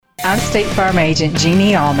I'm State Farm Agent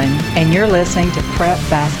Jeannie Allman, and you're listening to Prep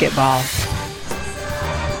Basketball.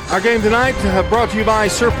 Our game tonight brought to you by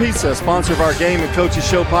Sir Pizza, sponsor of our Game and Coaches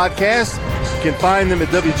Show podcast. You can find them at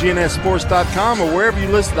WGNSSports.com or wherever you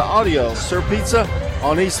listen to audio. Sir Pizza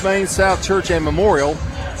on East Main, South Church, and Memorial.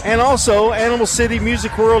 And also Animal City,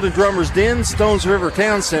 Music World, and Drummer's Den, Stones River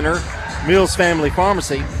Town Center, Mills Family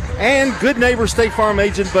Pharmacy, and good neighbor State Farm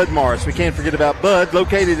Agent Bud Morris. We can't forget about Bud,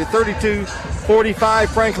 located at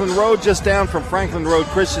 3245 Franklin Road, just down from Franklin Road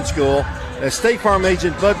Christian School. That's State Farm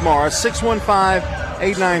Agent Bud Morris,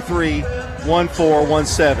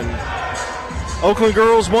 615-893-1417. Oakland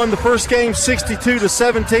girls won the first game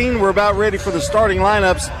 62-17. We're about ready for the starting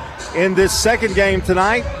lineups in this second game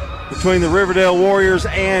tonight between the Riverdale Warriors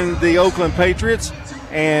and the Oakland Patriots.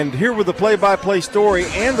 And here with the play-by-play story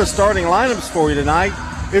and the starting lineups for you tonight,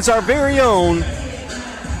 it's our very own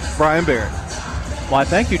Brian Barrett. Why,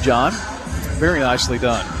 thank you, John. Very nicely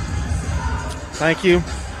done. Thank you.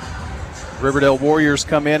 Riverdale Warriors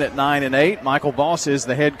come in at 9-8. Michael Voss is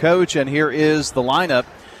the head coach, and here is the lineup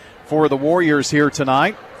for the Warriors here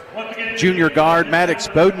tonight. Junior guard Maddox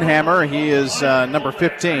Bodenhammer, he is number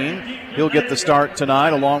 15. He'll get the start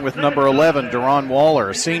tonight along with number 11, Deron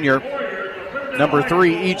Waller, a senior. Number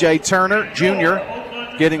 3, E.J. Turner, junior,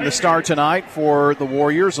 getting the start tonight for the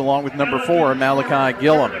Warriors along with number 4, Malachi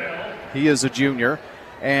Gillum. He is a junior.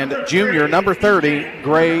 And junior, number 30,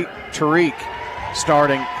 Gray Tariq,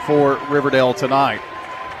 starting for Riverdale tonight.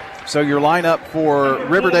 So your lineup for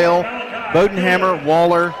Riverdale, Bodenhammer,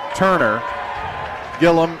 Waller, Turner,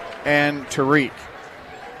 Gillum, and Tariq.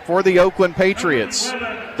 For the Oakland Patriots,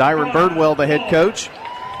 Dyron Birdwell, the head coach.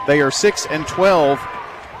 They are 6-12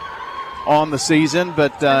 on the season,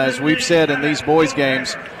 but as we've said in these boys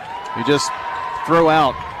games, you just throw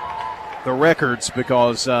out the records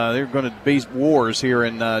because they're going to be wars here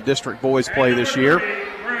in district boys play this year.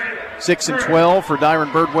 6-12 for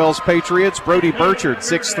Dyron Birdwell's Patriots. Brody Burchard,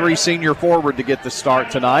 6'3", senior forward to get the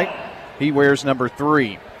start tonight. He wears number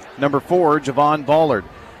 3. Number 4, Javon Ballard.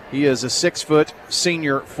 He is a 6-foot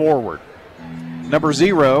senior forward. Number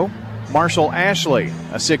 0, Marshall Ashley,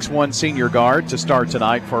 a 6'1" senior guard to start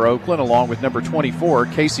tonight for Oakland, along with number 24,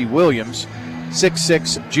 Casey Williams,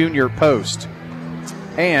 6'6" junior post.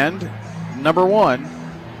 And number 1,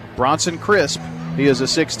 Bronson Crisp. He is a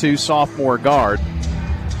 6'2" sophomore guard,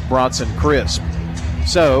 Bronson Crisp.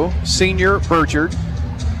 So, senior Burchard,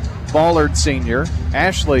 Ballard senior,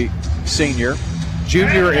 Ashley senior,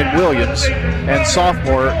 junior in Williams, and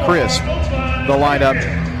sophomore Crisp, the lineup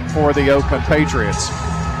for the Oakland Patriots.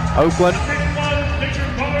 Oakland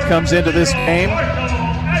comes into this game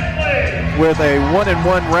with a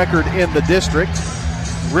 1-1 record in the district.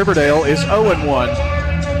 Riverdale is 0-1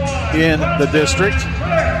 in the district.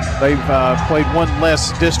 They've played one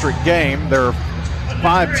less district game. There are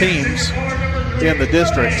 5 teams in the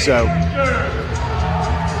district, so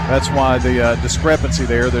that's why the discrepancy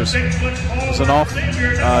there. There's an off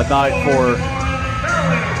night for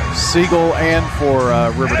Siegel and for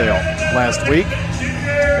Riverdale last week.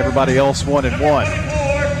 Everybody else 1-1.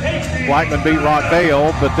 Blackman beat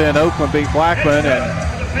Rockvale, but then Oakland beat Blackman, and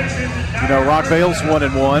Rockvale's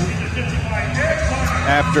 1-1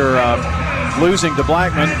 after losing to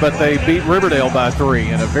Blackman, but they beat Riverdale by 3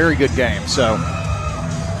 in a very good game. So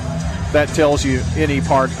that tells you any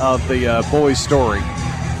part of the boys' story.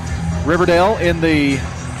 Riverdale in the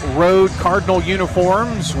road Cardinal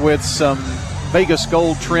uniforms with some Vegas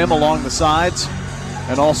gold trim along the sides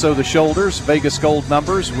and also the shoulders, Vegas gold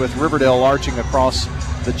numbers with Riverdale arching across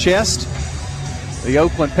the chest. The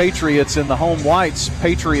Oakland Patriots in the home whites,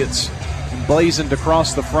 Patriots emblazoned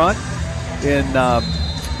across the front in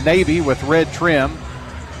navy with red trim. A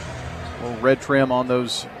little red trim on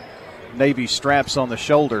those navy straps on the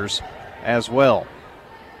shoulders as well.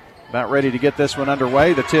 About ready to get this one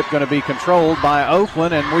underway. The tip going to be controlled by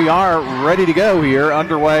Oakland, and we are ready to go here,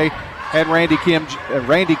 underway at Randy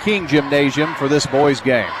King Gymnasium for this boys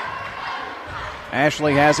game.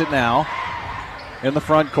 Ashley has it now in the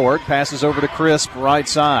front court. Passes over to Crisp, right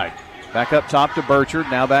side. Back up top to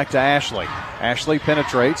Burchard, now back to Ashley. Ashley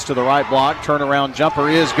penetrates to the right block. Turnaround jumper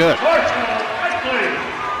is good.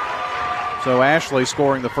 So Ashley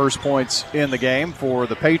scoring the first points in the game for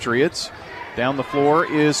the Patriots. Down the floor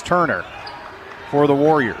is Turner for the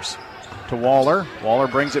Warriors. To Waller. Waller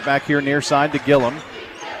brings it back here near side to Gillum.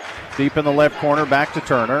 Deep in the left corner, back to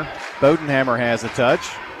Turner. Bodenhammer has the touch.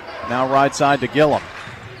 Now right side to Gillum.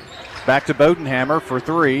 Back to Bodenhammer for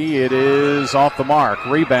 3. It is off the mark.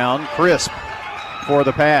 Rebound, Crisp for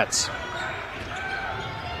the Pats.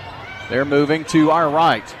 They're moving to our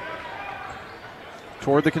right.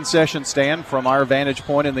 toward the concession stand from our vantage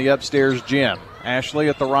point in the upstairs gym. Ashley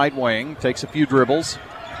at the right wing takes a few dribbles.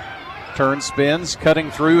 Turns, spins,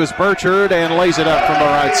 cutting through is Burchard and lays it up from the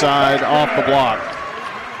right side off the block.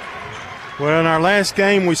 Well, in our last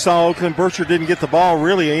game, we saw Oakland Burchard didn't get the ball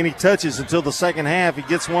really any touches until the second half. He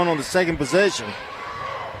gets one on the second possession.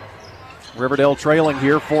 Riverdale trailing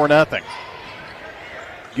here 4-0.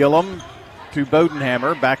 Gillum to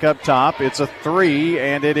Bodenhammer, back up top. It's a three,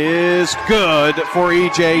 and it is good for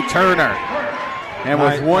E.J. Turner. And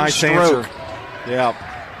with one nice stroke. Answer. Yeah.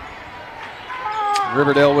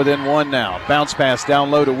 Riverdale within one now. Bounce pass down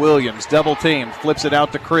low to Williams. Double team. Flips it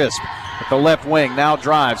out to Crisp. At the left wing. Now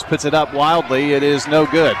drives. Puts it up wildly. It is no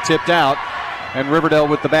good. Tipped out. And Riverdale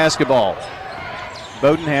with the basketball.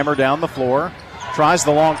 Bodenhammer down the floor. Tries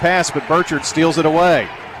the long pass, but Burchard steals it away.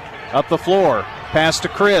 Up the floor. Pass to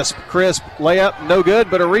Crisp. Crisp layup. No good,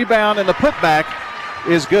 but a rebound, and the putback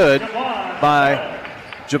is good by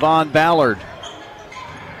Javon Ballard.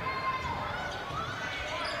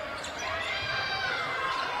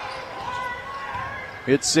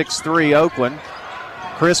 It's 6-3 Oakland.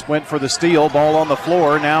 Crisp went for the steal. Ball on the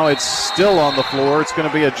floor. Now it's still on the floor. It's going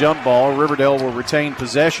to be a jump ball. Riverdale will retain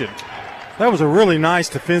possession. That was a really nice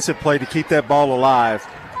defensive play to keep that ball alive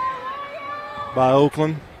by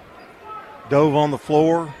Oakland. Dove on the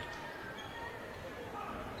floor.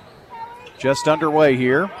 Just underway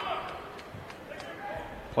here.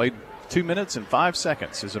 Played 2 minutes and 5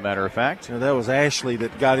 seconds, as a matter of fact. You know, that was Ashley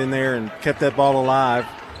that got in there and kept that ball alive.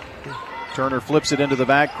 Turner flips it into the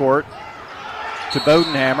backcourt to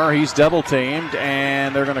Bodenhammer. He's double teamed,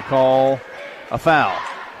 and they're going to call a foul.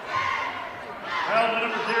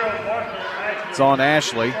 It's on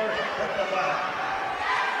Ashley.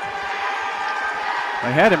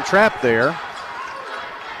 They had him trapped there.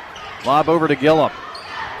 Lob over to Gillum.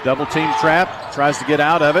 Double team trap. Tries to get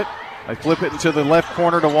out of it. They flip it into the left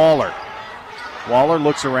corner to Waller. Waller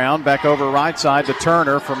looks around, back over right side to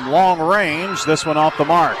Turner from long range. This one off the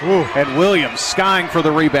mark. Ooh. And Williams skying for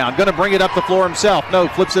the rebound. Going to bring it up the floor himself. No,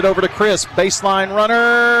 flips it over to Crisp. Baseline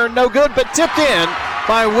runner. No good, but tipped in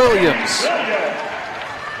by Williams.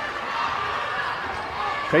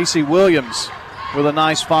 Casey Williams with a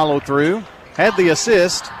nice follow through. Had the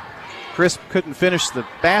assist. Crisp couldn't finish the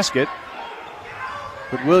basket,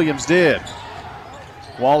 but Williams did.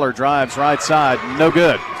 Waller drives right side. No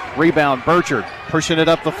good. Rebound, Burchard pushing it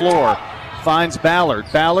up the floor. Finds Ballard.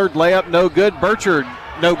 Ballard, layup, no good. Burchard,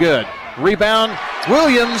 no good. Rebound,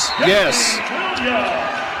 Williams, yes.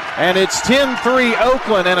 And it's 10-3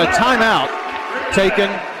 Oakland and a timeout taken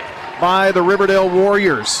by the Riverdale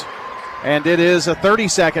Warriors. And it is a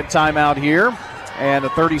 30-second timeout here. And a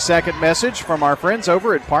 30-second message from our friends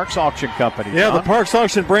over at Parks Auction Company. Yeah, John. the Parks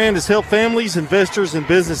Auction brand has helped families, investors, and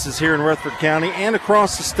businesses here in Rutherford County and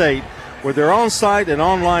across the state with their on-site and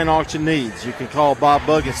online auction needs. You can call Bob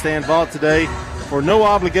Bugg and Stan Vaught today for no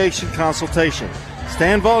obligation consultation.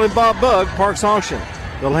 Stan Vaught and Bob Bugg, Parks Auction.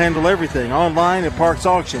 They'll handle everything online at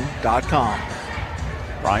parksauction.com.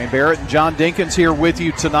 Brian Barrett and John Dinkins here with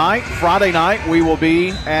you tonight. Friday night, we will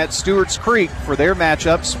be at Stewart's Creek for their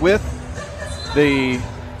matchups with the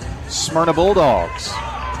Smyrna Bulldogs.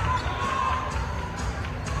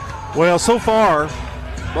 Well, so far,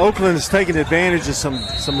 Oakland has taken advantage of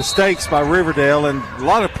some mistakes by Riverdale and a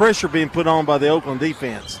lot of pressure being put on by the Oakland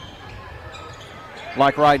defense.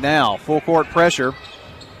 Like right now, full court pressure,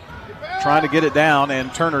 trying to get it down,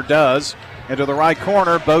 and Turner does. Into the right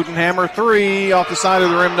corner, Bodenhammer three off the side of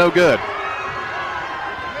the rim, no good.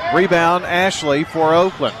 Rebound, Ashley for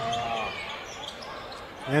Oakland.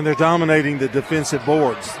 And they're dominating the defensive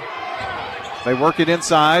boards. They work it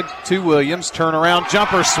inside to Williams. Turnaround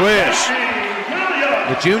jumper swish.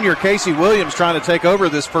 The junior Casey Williams trying to take over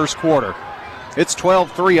this first quarter. It's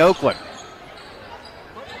 12-3 Oakland.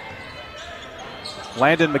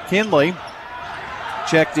 Landon McKinley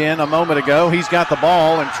checked in a moment ago. He's got the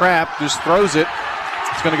ball and trapped, just throws it.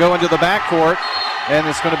 It's going to go into the backcourt, and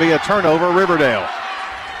it's going to be a turnover, Riverdale.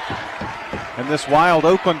 And this wild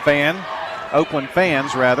Oakland fans,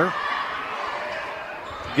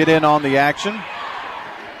 get in on the action.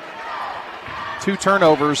 2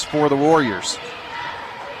 turnovers for the Warriors.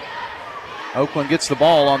 Oakland gets the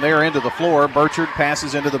ball on their end of the floor. Burchard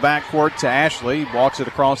passes into the backcourt to Ashley, walks it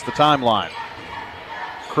across the timeline.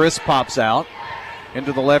 Chris pops out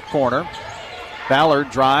into the left corner. Ballard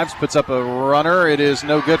drives, puts up a runner. It is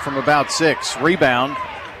no good from about 6. Rebound,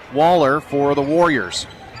 Waller for the Warriors.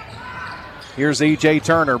 Here's E.J.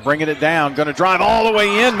 Turner bringing it down. Going to drive all the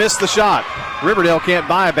way in, missed the shot. Riverdale can't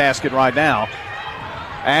buy a basket right now.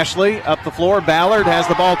 Ashley up the floor. Ballard has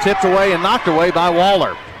the ball tipped away and knocked away by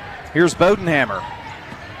Waller. Here's Bodenhammer.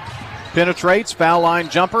 Penetrates, foul line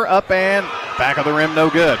jumper, up and back of the rim, no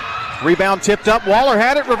good. Rebound tipped up, Waller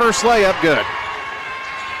had it, reverse layup, good.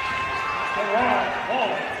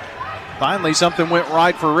 Finally, something went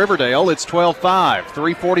right for Riverdale. It's 12-5,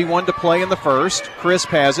 3:41 to play in the first. Crisp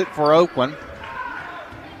has it for Oakland.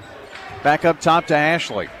 Back up top to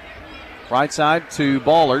Ashley. Right side to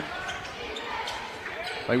Ballard.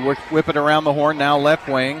 They whip it around the horn, now left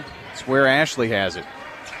wing. It's where Ashley has it.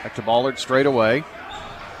 Back to Ballard straight away.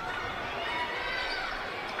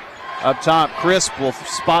 Up top, Crisp will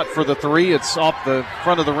spot for the three. It's off the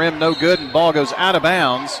front of the rim, no good, and ball goes out of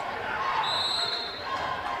bounds.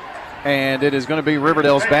 And it is going to be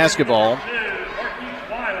Riverdale's basketball.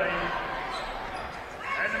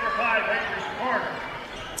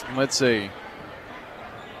 Let's see.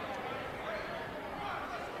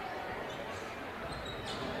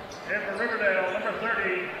 And for Riverdale, number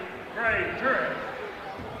 30, Gray Turek.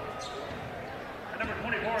 And number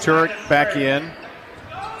 24, Turek back in.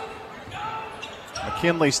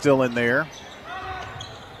 McKinley still in there.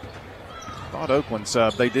 Thought Oakland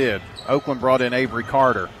subbed. They did. Oakland brought in Avery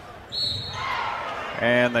Carter.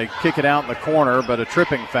 And they kick it out in the corner, but a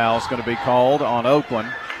tripping foul is going to be called on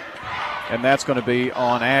Oakland. And that's going to be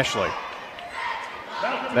on Ashley.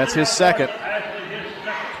 That's his second.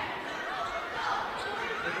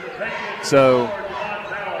 So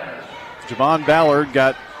Javon Ballard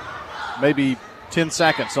got maybe 10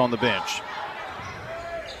 seconds on the bench.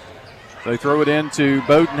 They throw it into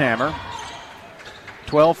Bodenhammer.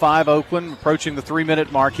 12-5 Oakland, approaching the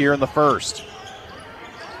 3-minute mark here in the first.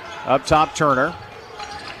 Up top, Turner.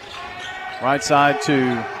 Right side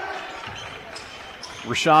to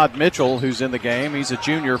Rashad Mitchell, who's in the game. He's a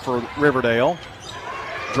junior for Riverdale.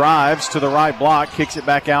 Drives to the right block, kicks it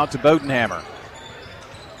back out to Bodenhammer.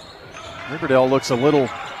 Riverdale looks a little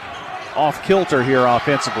off kilter here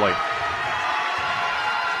offensively.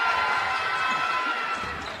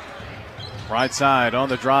 Right side on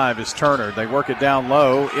the drive is Turner. They work it down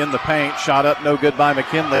low in the paint. Shot up, no good by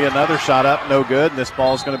McKinley. Another shot up, no good. And this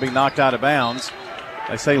ball is going to be knocked out of bounds.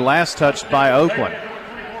 They say last touched by Oakland.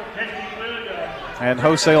 And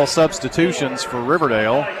wholesale substitutions for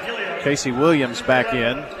Riverdale. Casey Williams back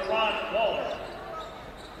in.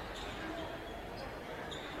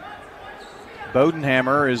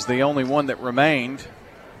 Bodenhammer is the only one that remained.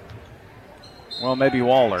 Well, maybe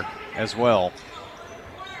Waller as well.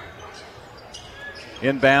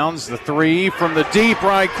 Inbounds, the three from the deep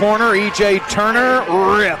right corner. E.J. Turner,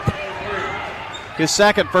 rip. His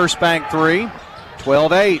second first bank three.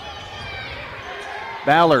 12-8.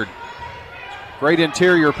 Ballard. Great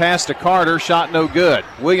interior pass to Carter. Shot no good.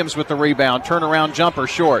 Williams with the rebound. Turnaround jumper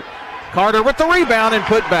short. Carter with the rebound and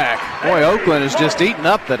put back. Boy, Oakland has just eaten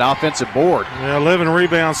up that offensive board. Yeah, 11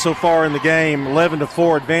 rebounds so far in the game.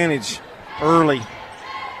 11-4 advantage early.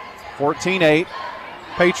 14-8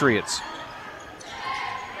 Patriots.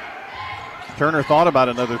 Turner thought about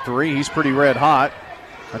another three. He's pretty red hot.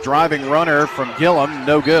 A driving runner from Gillum,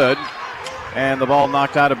 no good. And the ball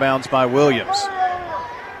knocked out of bounds by Williams.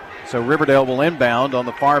 So Riverdale will inbound on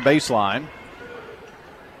the far baseline.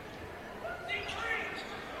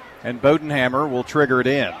 And Bodenhammer will trigger it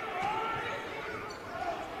in.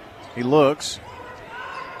 He looks.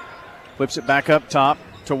 Flips it back up top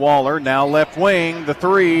to Waller. Now left wing. The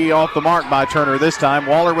three off the mark by Turner this time.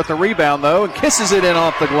 Waller with the rebound, though, and kisses it in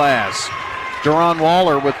off the glass. Deron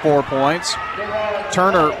Waller with 4 points.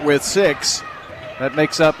 Turner with 6. That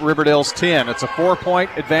makes up Riverdale's 10. It's a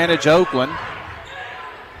 4-point advantage, Oakland.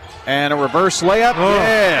 And a reverse layup. Oh.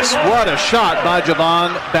 Yes, what a shot by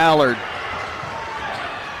Javon Ballard.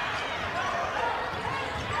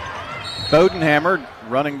 Bodenhammer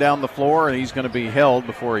running down the floor, and he's going to be held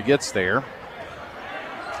before he gets there.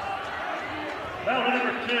 Foul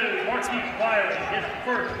number 2, Marquise Wiley, his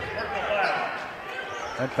first personal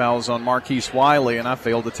foul. That foul is on Marquise Wiley, and I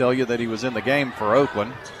failed to tell you that he was in the game for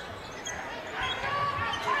Oakland.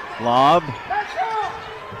 Lob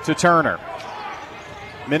to Turner.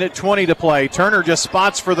 Minute 20 to play. Turner just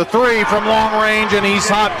spots for the three from long range, and he's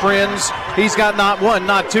hot, friends. He's got not one,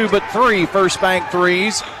 not two, but 3 first bank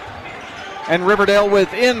threes. And Riverdale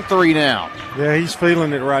within 3 now. Yeah, he's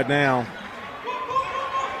feeling it right now.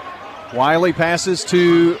 Wiley passes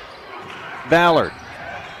to Ballard.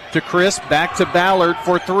 To Crisp, back to Ballard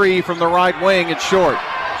for 3 from the right wing. It's short.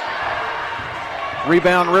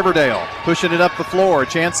 Rebound Riverdale, pushing it up the floor.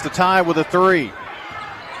 Chance to tie with a 3.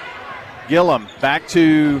 Gillum back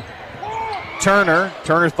to Turner.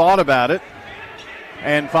 Turner thought about it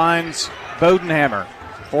and finds Bodenhammer.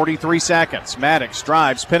 43 seconds. Maddox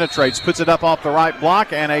drives, penetrates, puts it up off the right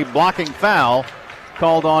block, and a blocking foul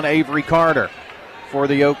called on Avery Carter. for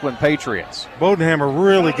the Oakland Patriots. Bodenhammer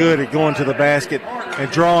really good at going to the basket and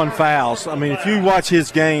drawing fouls. I mean, if you watch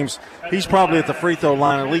his games, he's probably at the free throw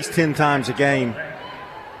line at least 10 times a game.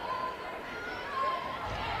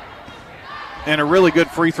 And a really good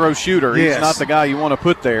free throw shooter. Yes. He's not the guy you want to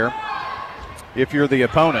put there if you're the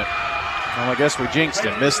opponent. Well, I guess we jinxed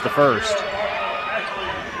him. Missed the first.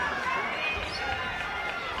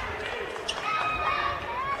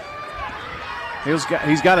 He's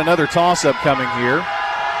got another toss-up coming here.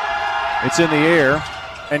 It's in the air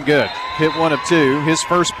and good. Hit one of two. His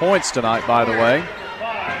first points tonight, by the way.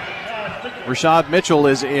 Rashad Mitchell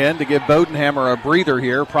is in to give Bodenhammer a breather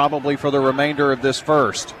here, probably for the remainder of this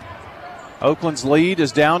first. Oakland's lead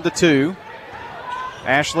is down to 2.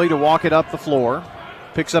 Ashley to walk it up the floor.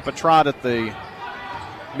 Picks up a trot at the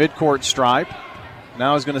midcourt stripe.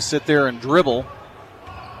 Now he's going to sit there and dribble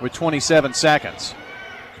with 27 seconds.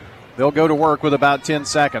 They'll go to work with about 10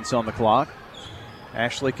 seconds on the clock.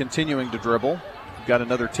 Ashley continuing to dribble. Got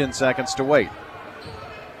another 10 seconds to wait,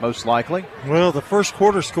 most likely. Well, the first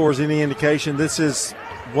quarter score is any indication this is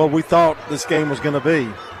what we thought this game was going to be.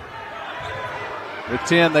 With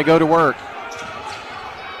 10, they go to work.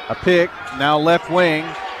 A pick, now left wing.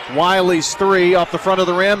 Wiley's three off the front of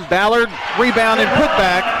the rim. Ballard, rebound and put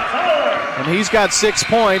back. And he's got 6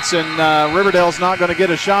 points, and Riverdale's not going to get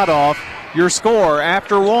a shot off. Your score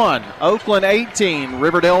after one, Oakland 18,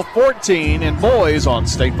 Riverdale 14 in boys on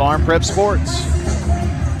State Farm Prep Sports.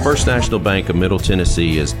 First National Bank of Middle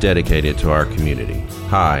Tennessee is dedicated to our community.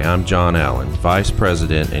 Hi, I'm John Allen, Vice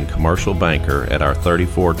President and Commercial Banker at our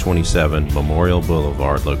 3427 Memorial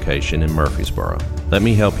Boulevard location in Murfreesboro. Let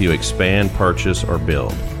me help you expand, purchase, or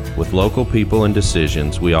build. With local people and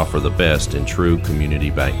decisions, we offer the best in true community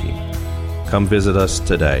banking. Come visit us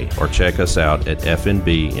today or check us out at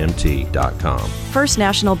fnbmt.com. First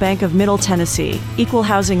National Bank of Middle Tennessee, Equal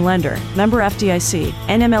Housing Lender, member FDIC,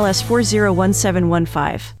 NMLS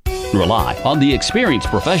 401715. Rely on the experienced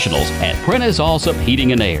professionals at Prentice Allsup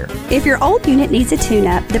Heating and Air. If your old unit needs a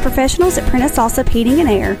tune-up, the professionals at Prentice Allsup Heating and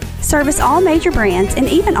Air service all major brands and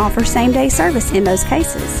even offer same-day service in most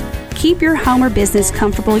cases. Keep your home or business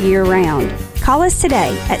comfortable year-round. Call us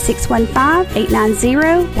today at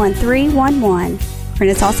 615-890-1311.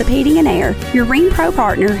 Prentice Allsup Heating and Air, your Ring Pro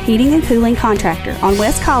partner heating and cooling contractor on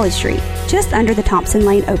West College Street, just under the Thompson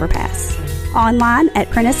Lane overpass. Online at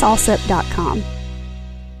PrenticeAllsup.com.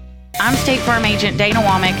 I'm State Farm Agent Dana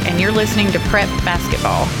Womack, and you're listening to Prep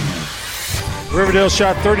Basketball. Riverdale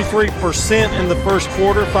shot 33% in the first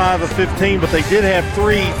quarter, 5 of 15, but they did have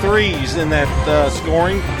 3 threes in that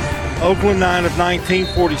scoring. Oakland 9 of 19,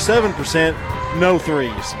 47%, no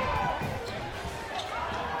threes.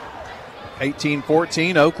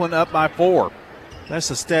 18-14, Oakland up by 4. That's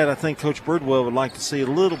a stat I think Coach Birdwell would like to see a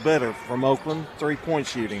little better from Oakland, 3-point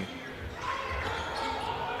shooting.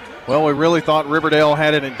 Well, we really thought Riverdale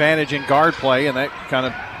had an advantage in guard play, and that kind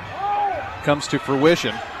of comes to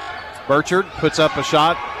fruition. Burchard puts up a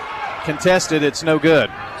shot, contested, it's no good.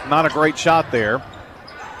 Not a great shot there.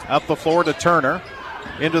 Up the floor to Turner,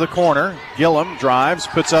 into the corner. Gillum drives,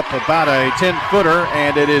 puts up about a 10-footer,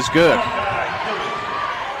 and it is good.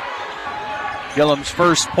 Gillum's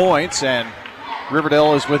first points, and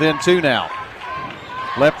Riverdale is within 2 now.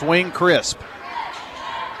 Left wing, Crisp.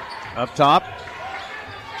 Up top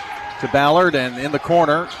to Ballard, and in the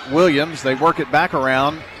corner, Williams. They work it back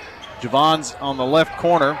around. Javon's on the left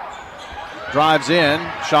corner. Drives in.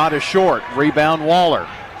 Shot is short. Rebound, Waller.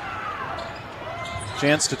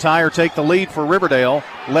 Chance to tie or take the lead for Riverdale.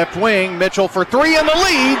 Left wing, Mitchell for 3 in the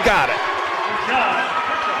lead. Got it.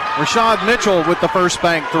 Rashad Mitchell with the first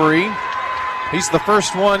bank 3. He's the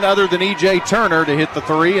first one other than E.J. Turner to hit the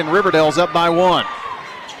 3, and Riverdale's up by 1.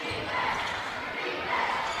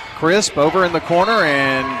 Crisp over in the corner,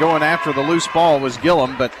 and going after the loose ball was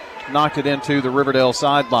Gillum, but knocked it into the Riverdale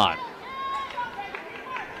sideline.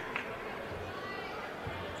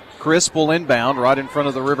 Crisp will inbound right in front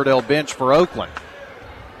of the Riverdale bench for Oakland.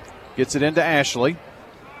 Gets it into Ashley.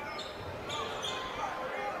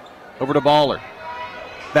 Over to Ballard.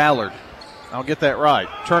 Ballard. I'll get that right.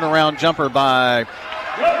 Turnaround jumper by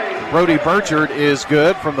Brody Burchard is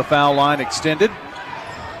good from the foul line extended.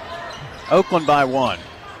 Oakland by 1.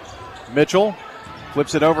 Mitchell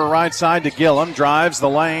flips it over right side to Gillum, drives the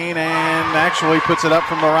lane, and actually puts it up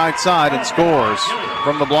from the right side and scores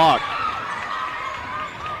from the block.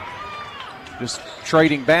 Just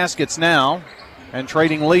trading baskets now and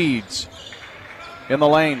trading leads in the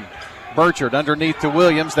lane. Burchard underneath to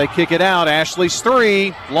Williams. They kick it out. Ashley's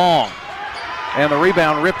 3, long. And the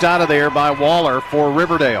rebound ripped out of there by Waller for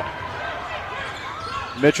Riverdale.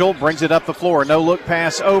 Mitchell brings it up the floor. No look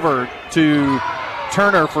pass over to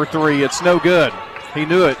Turner for 3. It's no good. He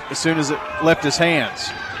knew it as soon as it left his hands.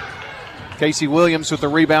 Casey Williams with the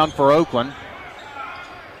rebound for Oakland.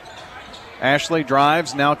 Ashley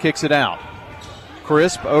drives, now kicks it out.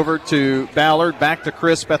 Crisp over to Ballard, back to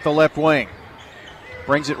Crisp at the left wing.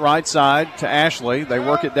 Brings it right side to Ashley. They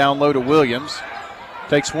work it down low to Williams.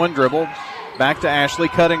 Takes one dribble, back to Ashley,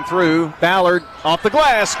 cutting through. Ballard off the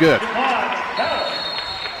glass, good.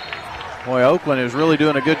 Boy, Oakland is really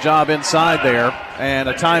doing a good job inside there. And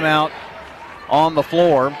a timeout on the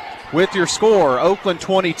floor. With your score, Oakland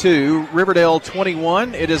 22, Riverdale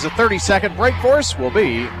 21. It is a 30-second break for us. We'll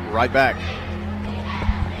be right back.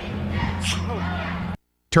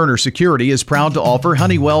 Turner Security is proud to offer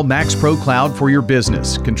Honeywell Max Pro Cloud for your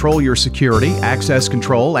business. Control your security, access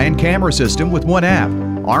control, and camera system with one app.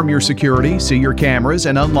 Arm your security, see your cameras,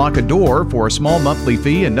 and unlock a door for a small monthly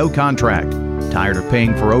fee and no contract. Tired of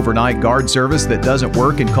paying for overnight guard service that doesn't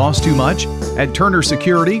work and costs too much? At Turner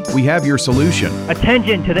Security, we have your solution.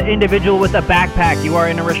 Attention to the individual with a backpack. You are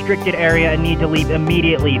in a restricted area and need to leave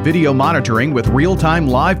immediately. Video monitoring with real-time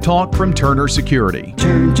live talk from Turner Security.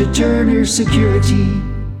 Turn to Turner Security.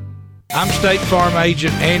 I'm State Farm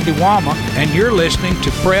Agent Andy Womack, and you're listening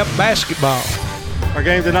to Prep Basketball. Our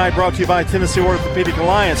game tonight brought to you by Tennessee Orthopedic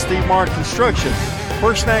Alliance, Steve Martin Construction,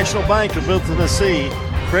 First National Bank of Middle Tennessee,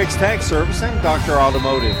 Craig's Tax Service, and Dr.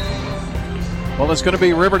 Automotive. Well, it's going to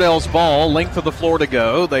be Riverdale's ball, length of the floor to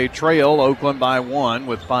go. They trail Oakland by 1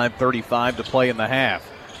 with 5:35 to play in the half.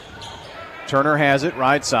 Turner has it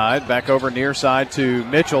right side, back over near side to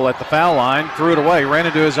Mitchell at the foul line, threw it away, ran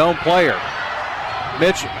into his own player.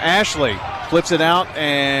 Ashley flips it out,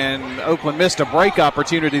 and Oakland missed a break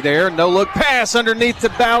opportunity there. No look pass underneath to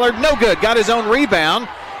Ballard, no good. Got his own rebound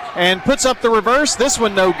and puts up the reverse. This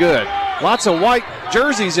one no good. Lots of white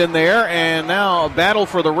jerseys in there, and now a battle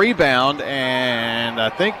for the rebound, and I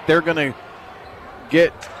think they're going to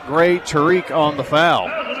get Gray Tariq on the foul.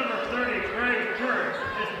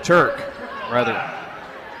 Turk, rather.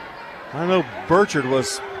 I know Burchard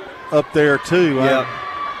was up there too. Yeah.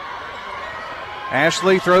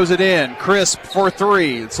 Ashley throws it in. Crisp for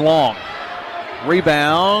three. It's long.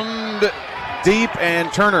 Rebound deep,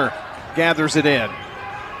 and Turner gathers it in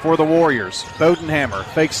for the Warriors. Bodenhammer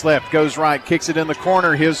fakes left, goes right, kicks it in the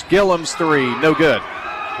corner. Here's Gillum's three. No good.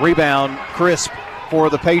 Rebound Crisp for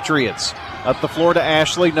the Patriots. Up the floor to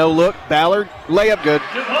Ashley. No look. Ballard. Layup good.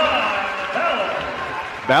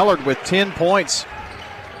 Ballard with 10 points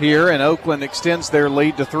here, and Oakland extends their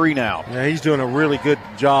lead to 3 now. Yeah, he's doing a really good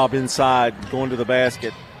job inside, going to the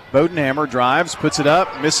basket. Bodenhammer drives, puts it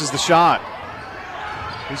up, misses the shot.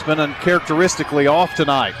 He's been uncharacteristically off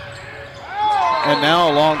tonight. And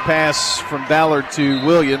now a long pass from Ballard to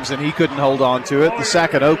Williams, and he couldn't hold on to it. The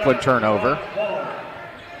second Oakland turnover.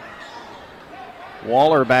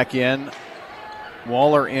 Waller back in.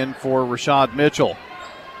 Waller in for Rashad Mitchell.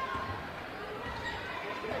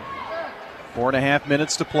 4.5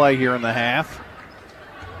 minutes to play here in the half.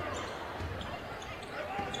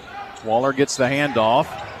 Waller gets the handoff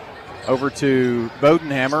over to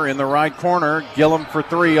Bodenhammer in the right corner. Gillum for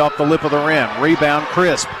three off the lip of the rim. Rebound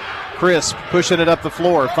Crisp. Crisp pushing it up the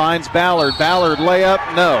floor. Finds Ballard. Ballard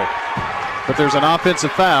layup. No. But there's an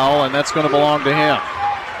offensive foul, and that's going to belong to him.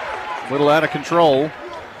 A little out of control.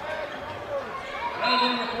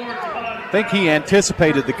 I think he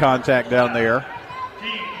anticipated the contact down there.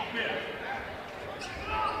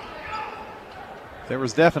 There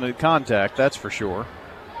was definite contact, that's for sure.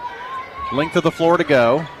 Length of the floor to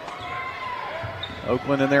go.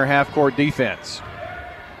 Oakland in their half-court defense.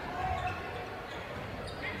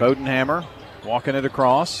 Bodenhammer walking it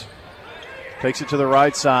across. Takes it to the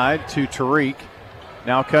right side to Tariq.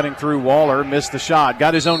 Now cutting through Waller. Missed the shot.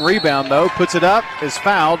 Got his own rebound, though. Puts it up. Is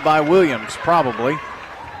fouled by Williams, probably.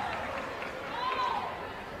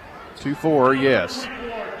 2-4, yes.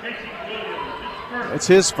 It's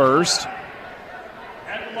his first.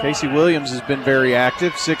 Casey Williams has been very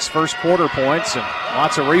active. 6 first quarter points and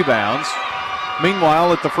lots of rebounds.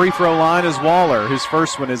 Meanwhile, at the free throw line is Waller. His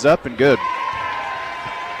first one is up and good.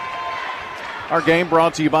 Our game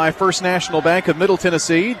brought to you by First National Bank of Middle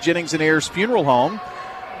Tennessee, Jennings and Ayers Funeral Home,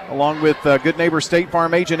 along with good neighbor State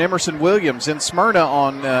Farm agent Emerson Williams in Smyrna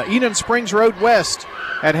on Eden Springs Road West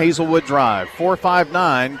at Hazelwood Drive.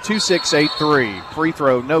 459-2683. Free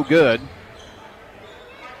throw no good.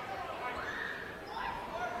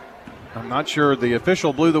 I'm not sure. The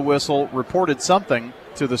official blew the whistle, reported something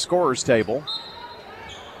to the scorer's table,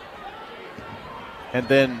 and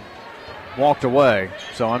then walked away.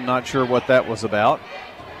 So I'm not sure what that was about.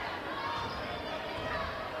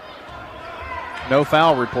 No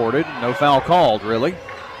foul reported. No foul called, really.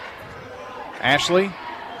 Ashley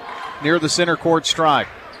near the center court stripe.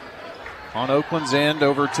 on Oakland's end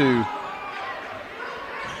over to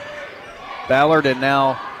Ballard, and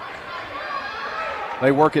now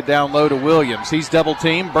they work it down low to Williams. He's double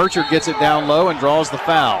teamed. Burchard gets it down low and draws the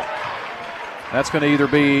foul. That's going to either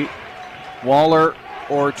be Waller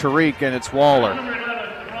or Tariq, and it's Waller. Number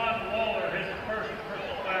 11, Ron Waller, his first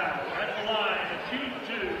personal foul. At the line,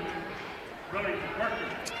 the 2-2, Brody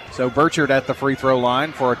Burchard. So Burchard at the free throw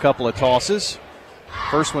line for a couple of tosses.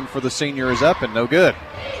 First one for the senior is up and no good.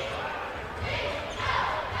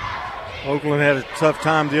 Oakland had a tough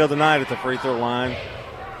time the other night at the free throw line.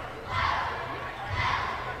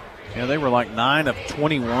 Yeah, they were like 9 of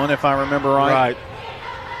 21, if I remember right.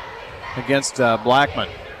 Against Blackman.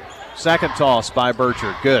 Second toss by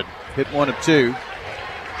Burchard. Good. Hit 1 of 2.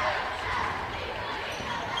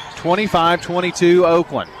 25-22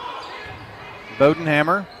 Oakland.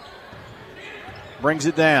 Bodenhammer brings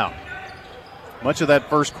it down. Much of that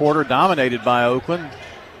first quarter dominated by Oakland.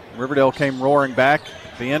 Riverdale came roaring back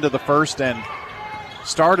at the end of the first and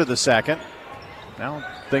start of the second. Now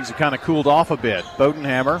things have kind of cooled off a bit.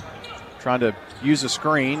 Bodenhammer trying to use a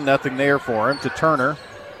screen. Nothing there for him. To Turner.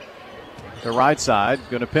 The right side.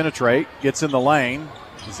 Going to penetrate. Gets in the lane.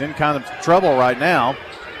 He's in kind of trouble right now.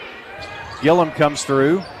 Gillum comes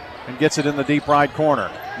through and gets it in the deep right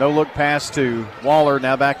corner. No look pass to Waller.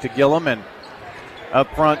 Now back to Gillum and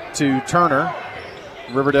up front to Turner.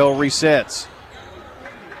 Riverdale resets.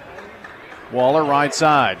 Waller right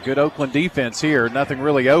side. Good Oakland defense here. Nothing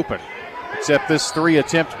really open except this 3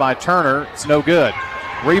 attempt by Turner. It's no good.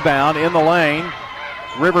 Rebound in the lane.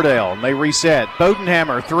 Riverdale, and they reset.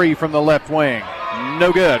 Bodenhammer, 3 from the left wing.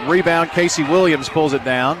 No good. Rebound, Casey Williams pulls it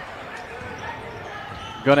down.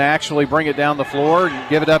 Going to actually bring it down the floor and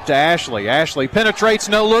give it up to Ashley. Ashley penetrates,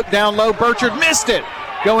 no look, down low. Burchard missed it.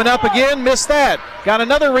 Going up again, missed that. Got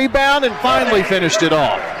another rebound and finally finished it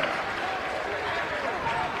off.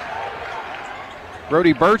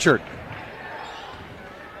 Brody Burchard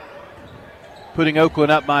putting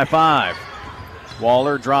Oakland up by 5.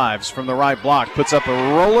 Waller drives from the right block, puts up a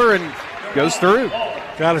roller and goes through.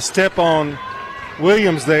 Got to step on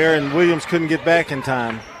Williams there, and Williams couldn't get back in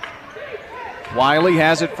time. Wiley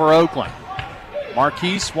has it for Oakland.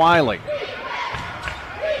 Marquise Wiley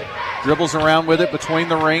dribbles around with it between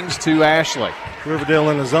the rings to Ashley.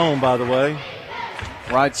 Riverdale in the zone, by the way.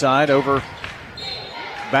 Right side over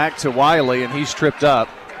back to Wiley, and he's tripped up.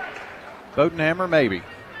 Bodenhammer, maybe.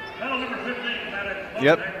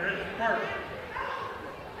 Yep.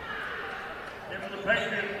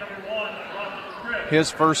 His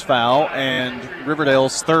first foul and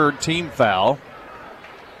Riverdale's third team foul.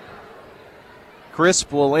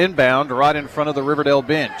 Crisp will inbound right in front of the Riverdale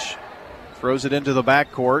bench. Throws it into the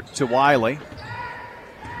backcourt to Wiley.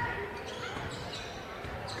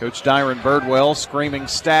 Coach Dyron Birdwell screaming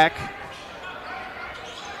stack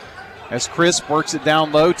as Crisp works it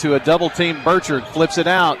down low to a double team. Burchard flips it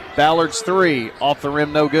out. Ballard's 3 off the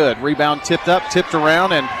rim, no good. Rebound tipped up, tipped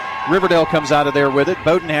around, and Riverdale comes out of there with it.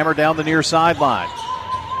 Bodenhammer down the near sideline.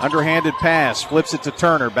 Underhanded pass, flips it to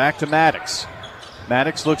Turner, back to Maddox.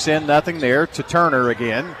 Maddox looks in, nothing there, to Turner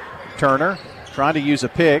again. Turner trying to use a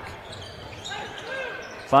pick.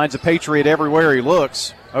 Finds a Patriot everywhere he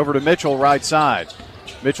looks. Over to Mitchell, right side.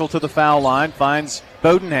 Mitchell to the foul line, finds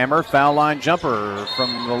Bodenhammer. Foul line jumper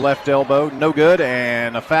from the left elbow, no good,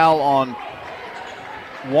 and a foul on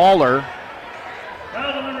Waller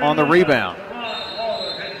on the rebound.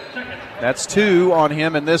 That's 2 on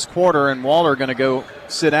him in this quarter, and Waller going to go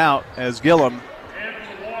sit out as Gillum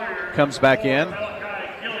comes back in.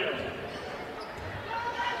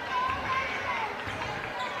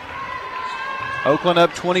 Oakland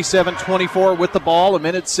up 27-24 with the ball,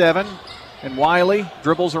 1:07, and Wiley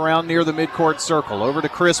dribbles around near the midcourt circle. Over to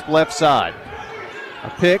Crisp, left side. A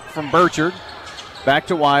pick from Burchard. Back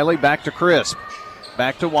to Wiley, back to Crisp.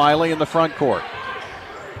 Back to Wiley in the front court.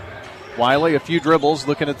 Wiley, a few dribbles,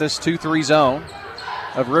 looking at this 2-3 zone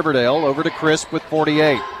of Riverdale. Over to Crisp with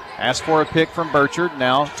 48. Asked for a pick from Burchard,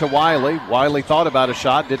 now to Wiley. Wiley thought about a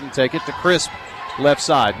shot, didn't take it. To Crisp, left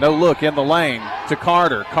side. No look in the lane to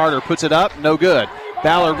Carter. Carter puts it up, no good.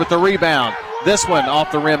 Ballard with the rebound. This one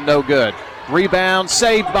off the rim, no good. Rebound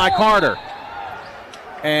saved by Carter.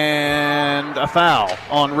 And a foul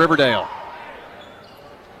on Riverdale.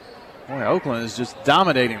 Boy, Oakland is just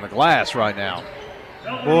dominating the glass right now.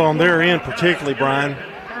 Boy, on their end particularly, Brian.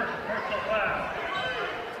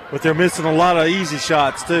 But they're missing a lot of easy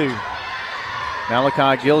shots, too.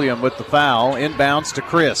 Malachi Gilliam with the foul. Inbounds to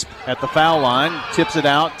Crisp at the foul line. Tips it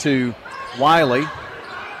out to Wiley.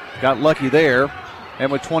 Got lucky there.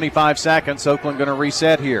 And with 25 seconds, Oakland going to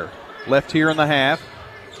reset here. Left here in the half.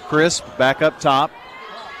 Crisp back up top.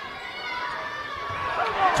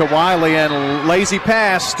 to Wiley, and lazy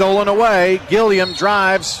pass stolen away. Gilliam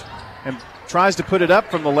drives and tries to put it up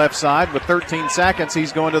from the left side. With 13 seconds,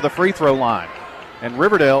 he's going to the free throw line. And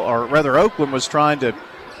Oakland was trying to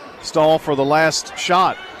stall for the last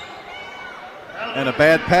shot. And a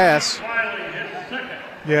bad pass.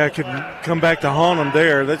 Yeah, it could come back to haunt them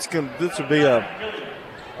there. This would be a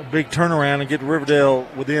big turnaround and get Riverdale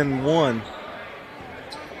within one.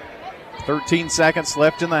 13 seconds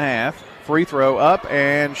left in the half. Free throw up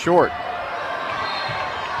and short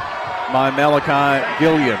by Malachi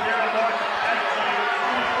Gilliam.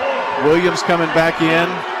 Williams coming back in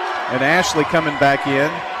and Ashley coming back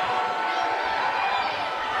in.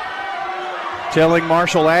 Telling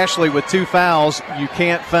Marshall Ashley with 2 fouls, you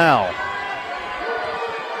can't foul.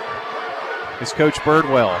 It's Coach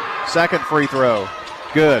Birdwell. Second free throw.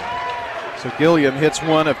 Good. So Gilliam hits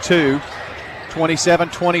 1 of 2.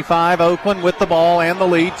 27-25, Oakland with the ball and the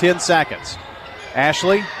lead, 10 seconds.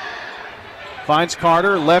 Ashley finds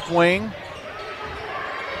Carter, left wing.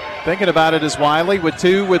 Thinking about it is Wiley with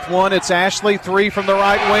 2, with 1. It's Ashley, 3 from the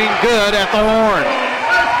right wing, good at the horn.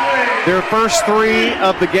 Their first 3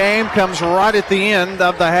 of the game comes right at the end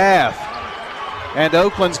of the half. And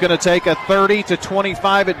Oakland's going to take a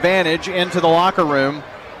 30-25 advantage into the locker room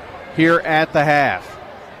here at the half.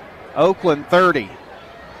 Oakland 30.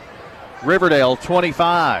 Riverdale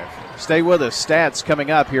 25. Stay with us. Stats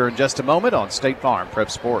coming up here in just a moment on State Farm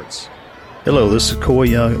Prep Sports. Hello, this is Coy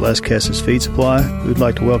Young at Las Casas Feed Supply. We'd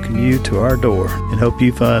like to welcome you to our door and hope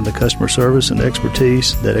you find the customer service and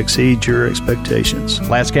expertise that exceeds your expectations.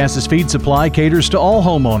 Las Casas Feed Supply caters to all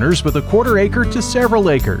homeowners with a quarter acre to several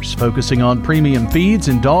acres, focusing on premium feeds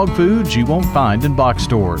and dog foods you won't find in box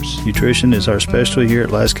stores. Nutrition is our specialty here at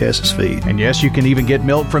Las Casas Feed. And yes, you can even get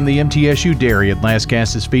milk from the MTSU dairy at Las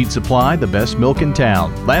Casas Feed Supply, the best milk in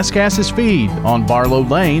town. Las Casas Feed on Barlow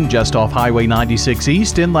Lane, just off Highway 96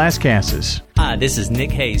 East in Las Casas. Hi, this is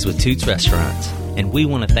Nick Hayes with Toots Restaurants, and we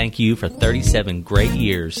want to thank you for 37 great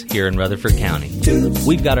years here in Rutherford County.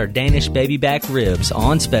 We've got our Danish baby back ribs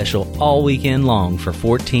on special all weekend long for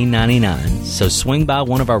 $14.99, so swing by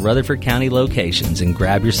one of our Rutherford County locations and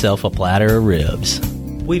grab yourself a platter of ribs.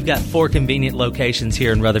 We've got 4 convenient locations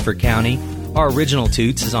here in Rutherford County. Our original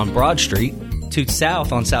Toots is on Broad Street, Toots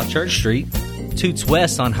South on South Church Street, Toots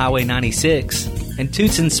West on Highway 96, and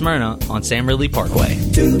Toots in Smyrna on Sam Ridley Parkway.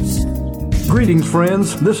 Toots. Greetings,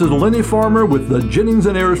 friends. This is Lenny Farmer with the Jennings &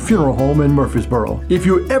 Ayers Funeral Home in Murfreesboro. If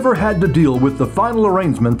you ever had to deal with the final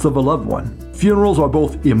arrangements of a loved one, funerals are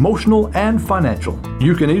both emotional and financial.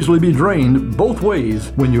 You can easily be drained both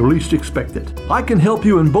ways when you least expect it. I can help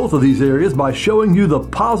you in both of these areas by showing you the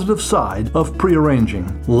positive side of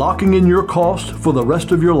pre-arranging. Locking in your cost for the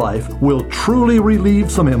rest of your life will truly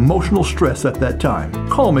relieve some emotional stress at that time.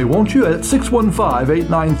 Call me, won't you, at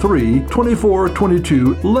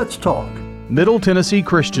 615-893-2422. Let's talk. Middle Tennessee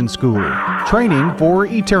Christian School, training for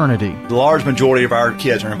eternity. The large majority of our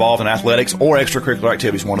kids are involved in athletics or extracurricular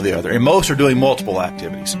activities, one or the other, and most are doing multiple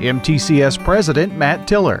activities. MTCS President Matt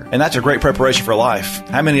Tiller. And that's a great preparation for life.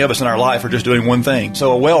 How many of us in our life are just doing one thing?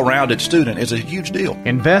 So a well-rounded student is a huge deal.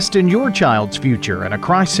 Invest in your child's future in a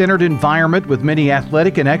Christ-centered environment with many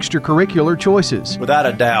athletic and extracurricular choices. Without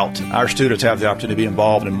a doubt, our students have the opportunity to be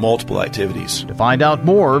involved in multiple activities. To find out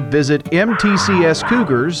more, visit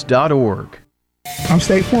mtcscougars.org. I'm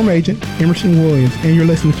State Farm Agent Emerson Williams, and you're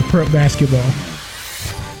listening to Prep Basketball.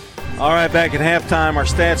 All right, back at halftime, our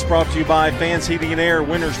stats brought to you by Fans Heating and Air,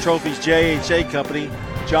 Winners Trophies, JHA Company,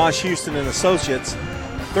 Josh Houston and Associates.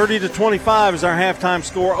 30-25 is our halftime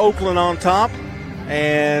score. Oakland on top,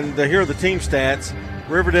 and here are the team stats.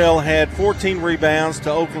 Riverdale had 14 rebounds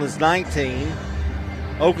to Oakland's 19.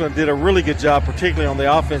 Oakland did a really good job, particularly on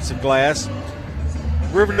the offensive glass.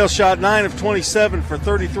 Riverdale shot 9 of 27 for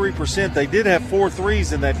 33%. They did have 4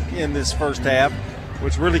 threes in this first half,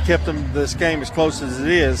 which really kept this game as close as it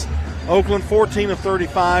is. Oakland 14 of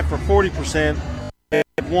 35 for 40%. They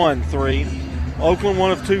had 1 3. Oakland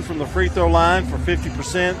 1 of 2 from the free throw line for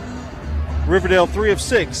 50%. Riverdale 3 of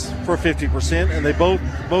 6 for 50%, and they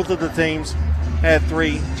both of the teams had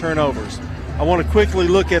 3 turnovers. I want to quickly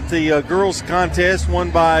look at the girls contest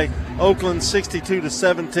won by Oakland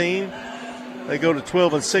 62-17. They go to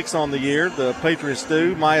 12-6 on the year. The Patriots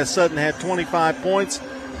do. Maya Sutton had 25 points,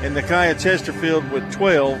 and Nakia Chesterfield with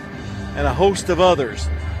 12, and a host of others.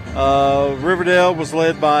 Riverdale was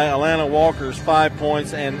led by Alana Walker's 5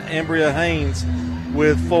 points and Ambria Haynes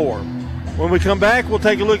with 4. When we come back, we'll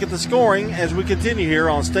take a look at the scoring as we continue here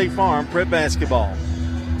on State Farm Prep Basketball.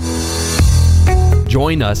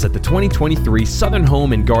 Join us at the 2023 Southern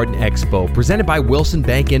Home and Garden Expo presented by Wilson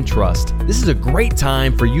Bank and Trust. This is a great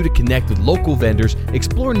time for you to connect with local vendors,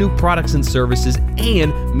 explore new products and services,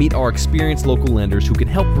 and meet our experienced local lenders who can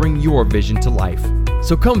help bring your vision to life.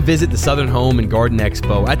 So come visit the Southern Home and Garden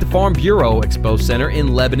Expo at the Farm Bureau Expo Center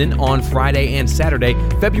in Lebanon on Friday and Saturday,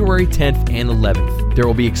 February 10th and 11th. There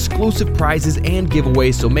will be exclusive prizes and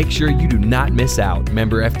giveaways, so make sure you do not miss out.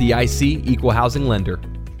 Member FDIC, Equal Housing Lender.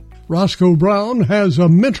 Roscoe Brown has a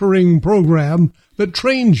mentoring program that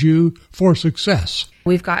trains you for success.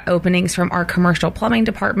 We've got openings from our commercial plumbing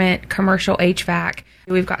department, commercial HVAC.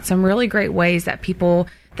 We've got some really great ways that people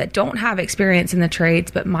that don't have experience in the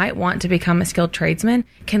trades but might want to become a skilled tradesman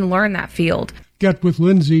can learn that field. Get with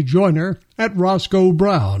Lindsay Joyner at Roscoe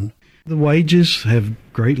Brown. The wages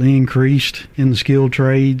have greatly increased in the skilled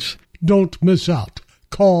trades. Don't miss out.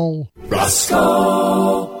 Call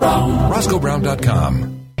Roscoe Brown.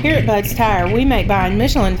 RoscoeBrown.com. Here at Bud's Tire, we make buying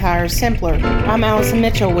Michelin tires simpler. I'm Allison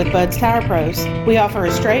Mitchell with Bud's Tire Pros. We offer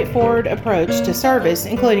a straightforward approach to service,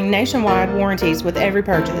 including nationwide warranties with every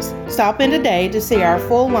purchase. Stop in today to see our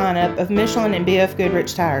full lineup of Michelin and BF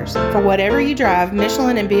Goodrich tires. For whatever you drive,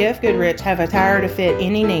 Michelin and BF Goodrich have a tire to fit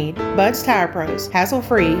any need. Bud's Tire Pros,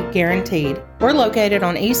 hassle-free, guaranteed. We're located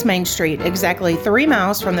on East Main Street, exactly 3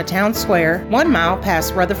 miles from the town square, 1 mile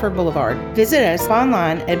past Rutherford Boulevard. Visit us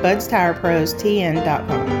online at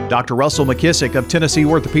budstirepros.tn.com. Dr. Russell McKissick of Tennessee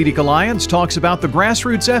Orthopedic Alliance talks about the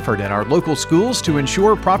grassroots effort in our local schools to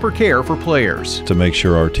ensure proper care for players. To make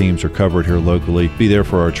sure our teams are covered here locally, be there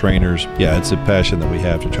for our trainers. Yeah, it's a passion that we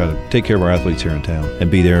have to try to take care of our athletes here in town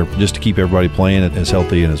and be there just to keep everybody playing as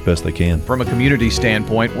healthy and as best they can. From a community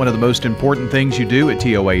standpoint, one of the most important things you do at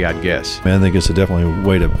TOA, I'd guess. I think it's definitely a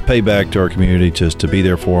way to pay back to our community, just to be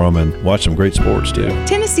there for them and watch some great sports too.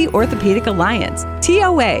 Tennessee Orthopedic Alliance,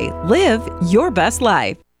 TOA, live your best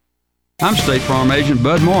life. I'm State Farm Agent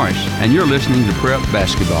Bud Morris, and you're listening to Prep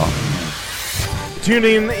Basketball. Tune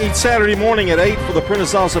in each Saturday morning at 8 for the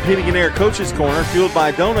Prentice Allsup Heating and Air Coaches Corner, fueled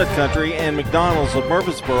by Donut Country and McDonald's of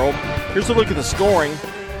Murfreesboro. Here's a look at the scoring.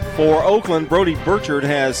 For Oakland, Brody Burchard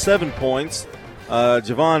has 7 points.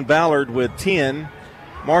 Javon Ballard with 10.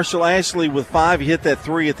 Marshall Ashley with 5. He hit that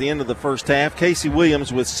 3 at the end of the first half. Casey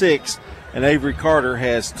Williams with 6. And Avery Carter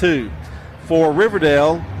has 2. For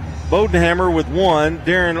Riverdale, Bodenhammer with 1.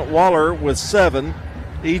 Darren Waller with 7.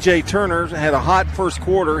 E.J. Turner had a hot first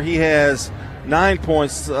quarter. He has 9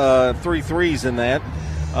 points, 3 threes in that.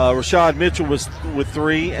 Rashad Mitchell was with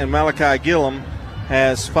 3. And Malachi Gillum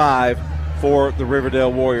has 5 for the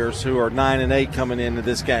Riverdale Warriors, who are 9-8 coming into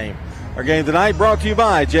this game. Our game tonight brought to you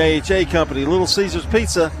by JHA Company, Little Caesars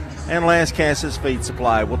Pizza, and Las Casas Feed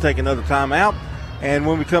Supply. We'll take another time out, and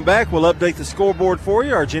when we come back, we'll update the scoreboard for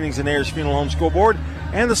you, our Jennings and Ayers Funeral Home scoreboard,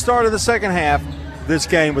 and the start of the second half of this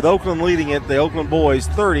game with Oakland leading it, the Oakland boys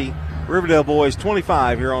 30, Riverdale boys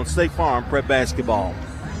 25 here on State Farm Prep Basketball.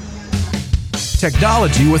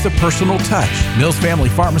 Technology with a personal touch. Mills Family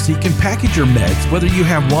Pharmacy can package your meds, whether you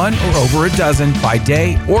have 1 or over a dozen, by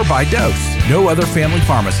day or by dose. No other family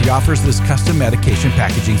pharmacy offers this custom medication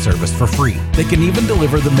packaging service for free. They can even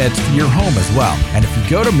deliver the meds to your home as well. And if you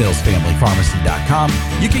go to millsfamilypharmacy.com,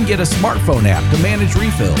 you can get a smartphone app to manage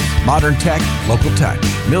refills. Modern tech, local touch.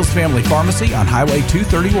 Mills Family Pharmacy on Highway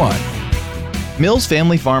 231. Mills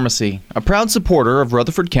Family Pharmacy, a proud supporter of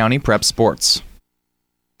Rutherford County Prep Sports.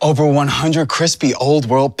 Over 100 crispy Old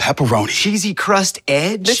World pepperoni. Cheesy crust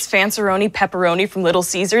edge. This Fanceroni pepperoni from Little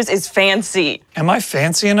Caesars is fancy. Am I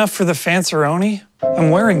fancy enough for the Fanceroni? I'm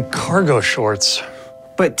wearing cargo shorts.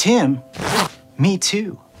 But Tim, me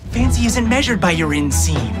too. Fancy isn't measured by your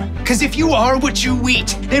inseam. Because if you are what you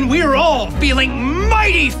eat, then we're all feeling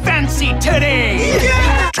mighty fancy today.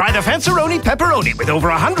 Yeah! Try the Fanceroni pepperoni with over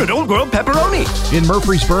 100 Old World pepperoni. In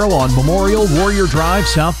Murfreesboro on Memorial, Warrior Drive,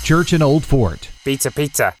 South Church, and Old Fort. Pizza.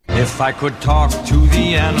 If I could talk to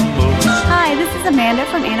the animals. Hi, this is Amanda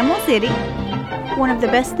from Animal City. One of the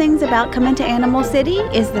best things about coming to Animal City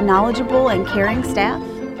is the knowledgeable and caring staff.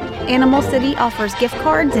 Animal City offers gift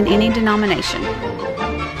cards in any denomination.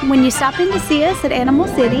 When you stop in to see us at Animal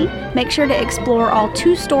City, make sure to explore all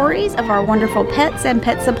 2 stories of our wonderful pets and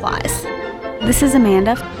pet supplies. This is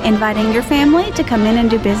Amanda, inviting your family to come in and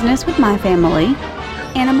do business with my family.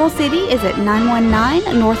 Animal City is at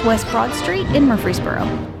 919 Northwest Broad Street in Murfreesboro.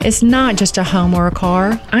 It's not just a home or a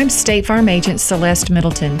car. I'm State Farm Agent Celeste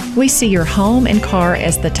Middleton. We see your home and car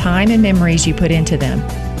as the time and memories you put into them.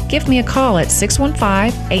 Give me a call at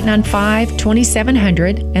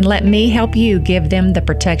 615-895-2700 and let me help you give them the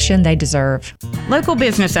protection they deserve. Local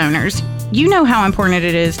business owners, You know how important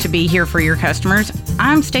it is to be here for your customers.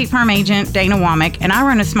 I'm State Farm Agent Dana Womack, and I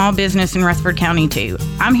run a small business in Rutherford County, too.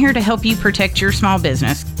 I'm here to help you protect your small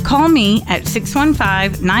business. Call me at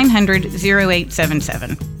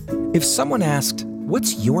 615-900-0877. If someone asked,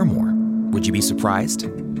 what's your more? Would you be surprised?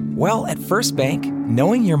 Well, at First Bank,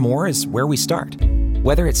 knowing your more is where we start.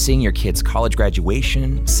 Whether it's seeing your kid's college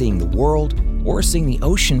graduation, seeing the world, or seeing the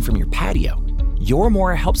ocean from your patio, your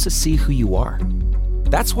more helps us see who you are.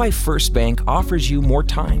 That's why First Bank offers you more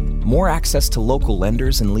time, more access to local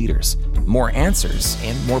lenders and leaders, more answers,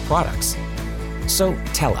 and more products. So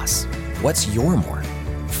tell us, what's your more?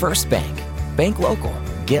 First Bank. Bank local.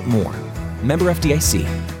 Get more. Member FDIC.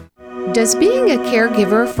 Does being a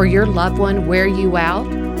caregiver for your loved one wear you out?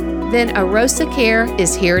 Then Arosa Care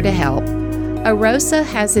is here to help. Arosa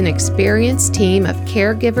has an experienced team of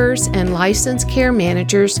caregivers and licensed care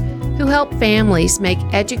managers who help families make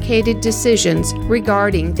educated decisions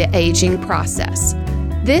regarding the aging process.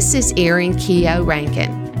 This is Erin Keogh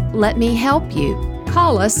Rankin. Let me help you.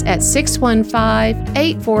 Call us at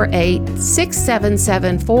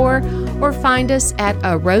 615-848-6774 or find us at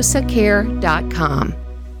arosacare.com.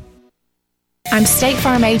 I'm State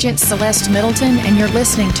Farm Agent Celeste Middleton, and you're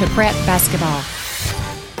listening to Prep Basketball.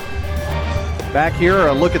 Back here,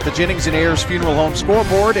 a look at the Jennings and Ayers Funeral Home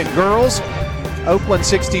scoreboard. In girls, Oakland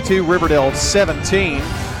 62, Riverdale 17.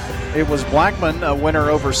 It was Blackman, a winner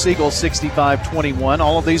over Siegel, 65-21.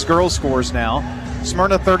 All of these girls' scores now.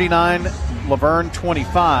 Smyrna 39, Laverne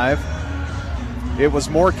 25. It was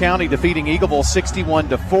Moore County defeating Eagleville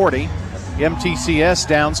 61-40. MTCS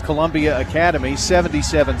downs Columbia Academy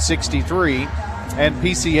 77-63. And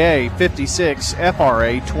PCA 56,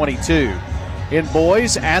 FRA 22. In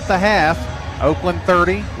boys, at the half, Oakland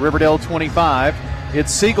 30, Riverdale 25.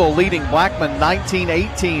 It's Siegel leading Blackman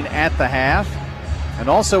 19-18 at the half. And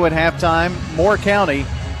also at halftime, Moore County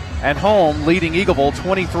at home leading Eagleville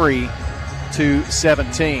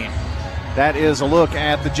 23-17. That is a look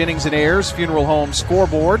at the Jennings and Ayers Funeral Home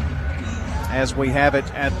scoreboard as we have it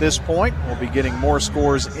at this point. We'll be getting more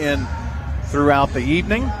scores in throughout the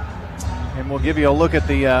evening. And we'll give you a look at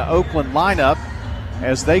the Oakland lineup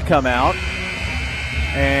as they come out.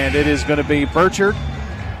 And it is going to be Burchard,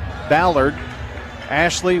 Ballard,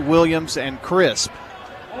 Ashley, Williams, and Crisp.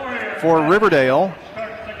 For Riverdale,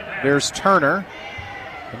 there's Turner,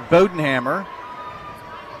 and Bodenhammer,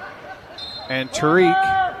 and Tariq,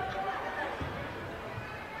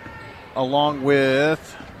 along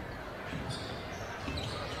with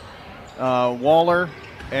Waller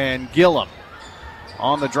and Gillum.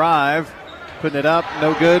 On the drive, putting it up,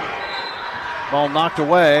 no good. Ball knocked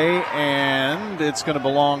away, and it's going to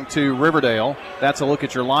belong to Riverdale. That's a look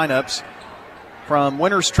at your lineups from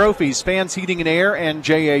Winners Trophies, Fans Heating and Air, and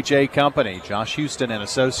JHA Company. Josh Houston and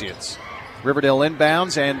Associates. Riverdale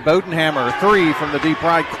inbounds, and Bodenhammer, three from the deep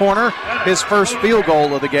right corner. His first field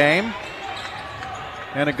goal of the game.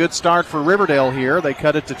 And a good start for Riverdale here. They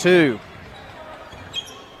cut it to 2.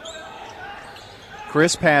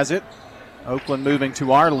 Crisp has it. Oakland moving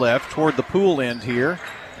to our left toward the pool end here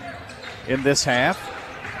in this half.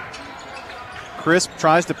 Crisp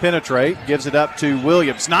tries to penetrate, gives it up to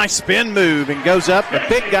Williams. Nice spin move and goes up. The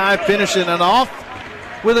big guy finishing it off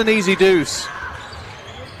with an easy deuce.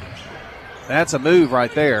 That's a move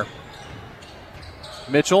right there.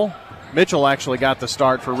 Mitchell actually got the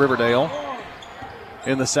start for Riverdale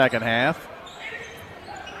in the second half.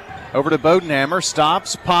 Over to Bodenhammer,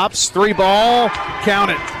 stops, pops, 3-ball, count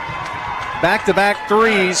it. Back-to-back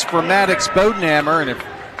threes for Maddox Bodenhammer, and if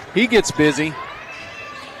he gets busy,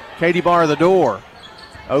 Katie bar the door.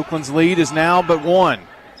 Oakland's lead is now but 1.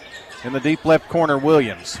 In the deep left corner,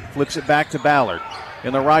 Williams flips it back to Ballard.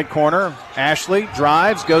 In the right corner, Ashley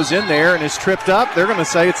drives, goes in there, and is tripped up. They're going to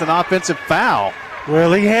say it's an offensive foul.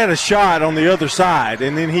 Well, he had a shot on the other side,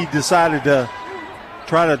 and then he decided to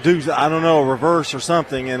try to do, I don't know, a reverse or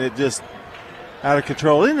something, and it just out of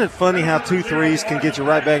control. Isn't it funny how 2 threes can get you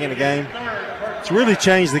right back in the game? It's really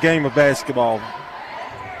changed the game of basketball.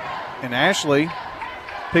 And Ashley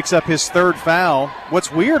picks up his third foul.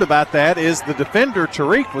 What's weird about that is the defender,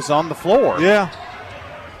 Tariq, was on the floor. Yeah.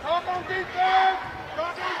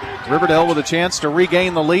 Riverdale with a chance to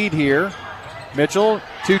regain the lead here. Mitchell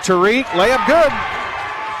to Tariq, layup good.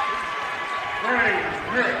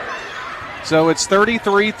 So it's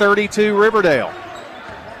 33-32 Riverdale.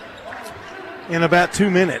 In about 2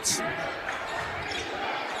 minutes.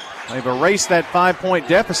 They've erased that 5-point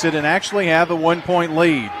deficit and actually have a 1-point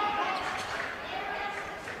lead.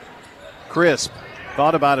 Crisp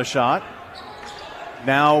thought about a shot.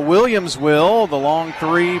 Now Williams will. The long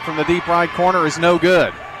three from the deep right corner is no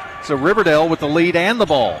good. So Riverdale with the lead and the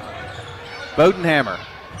ball. Bodenhammer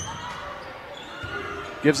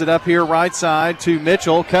Gives it up here right side to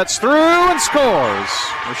Mitchell. Cuts through and scores.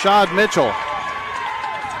 Rashad Mitchell.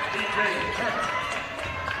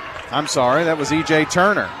 I'm sorry, that was E.J.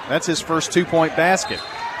 Turner. That's his first 2-point basket.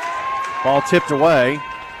 Ball tipped away.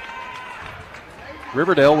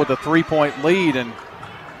 Riverdale with a 3-point lead. And,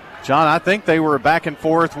 John, I think they were back and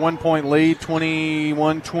forth, 1-point lead,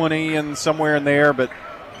 21-20 and somewhere in there. But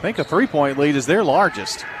I think a 3-point lead is their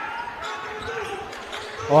largest.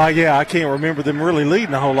 Well, yeah, I can't remember them really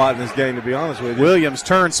leading a whole lot in this game, to be honest with you. Williams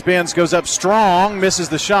turns, spins, goes up strong, misses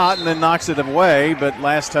the shot, and then knocks it away, but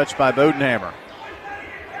last touch by Bodenhammer.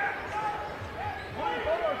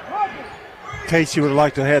 Casey would have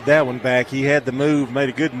liked to have had that one back. He had the move, made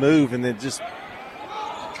a good move, and then just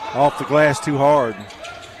off the glass too hard.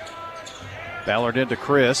 Ballard into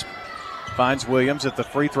Crisp. Finds Williams at the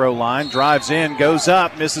free throw line, drives in, goes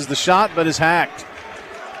up, misses the shot, but is hacked.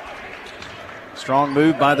 Strong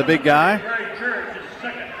move by the big guy.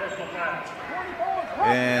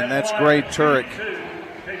 And that's Gray Turek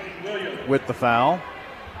with the foul.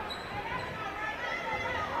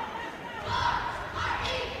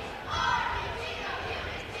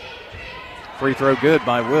 Free throw good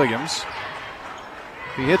by Williams.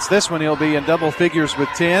 If he hits this one, he'll be in double figures with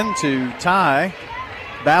 10 to tie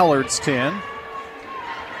Ballard's 10.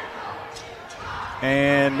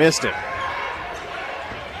 And missed it.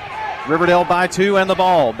 Riverdale by 2 and the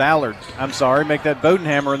ball. Ballard, make that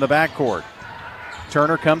Bodenhammer in the backcourt.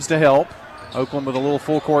 Turner comes to help. Oakland with a little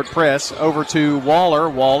full court press. Over to Waller.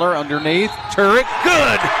 Waller underneath. Turek,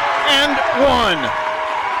 good! And one.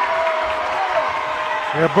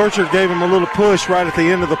 Yeah, Burchard gave him a little push right at the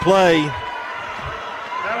end of the play.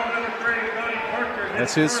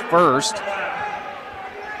 That's his first.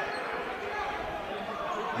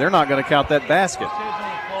 They're not going to count that basket.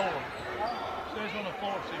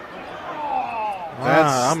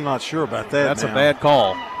 I'm not sure about that. That's a bad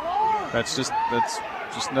call. That's just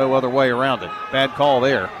no other way around it. Bad call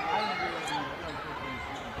there.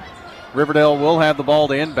 Riverdale will have the ball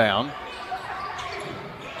to inbound.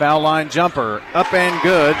 Foul line jumper up and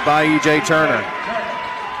good by E.J. Turner.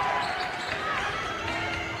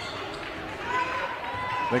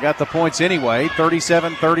 They got the points anyway.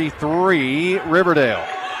 37-33 Riverdale.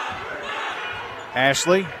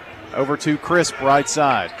 Ashley over to Crisp right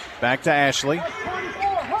side. Back to Ashley.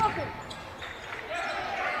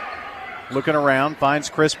 Looking around, finds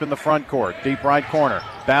Crisp in the front court. Deep right corner.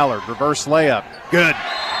 Ballard, reverse layup. Good.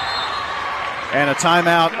 And a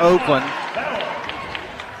timeout, Oakland.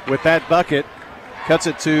 With that bucket, cuts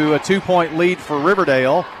it to a 2-point lead for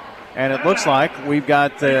Riverdale. And it looks like we've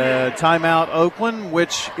got the timeout, Oakland,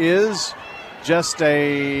 which is just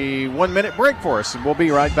a 1-minute break for us. And we'll be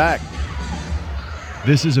right back.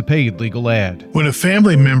 This is a paid legal ad. When a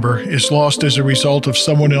family member is lost as a result of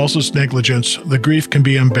someone else's negligence, the grief can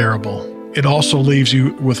be unbearable. It also leaves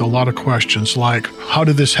you with a lot of questions like, how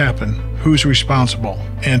did this happen? Who's responsible?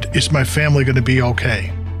 And is my family going to be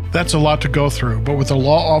okay? That's a lot to go through, but with the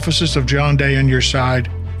law offices of John Day on your side,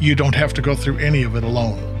 you don't have to go through any of it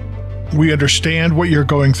alone. We understand what you're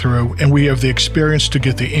going through, and we have the experience to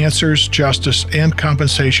get the answers, justice, and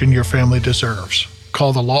compensation your family deserves.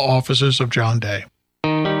 Call the law offices of John Day.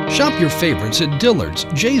 Shop your favorites at Dillard's,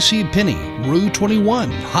 J.C. Penney, Rue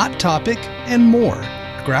 21, Hot Topic, and more.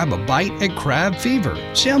 Grab a bite at Crab Fever,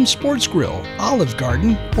 Sam's Sports Grill, Olive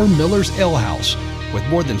Garden, or Miller's Ale House. With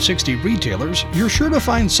more than 60 retailers, you're sure to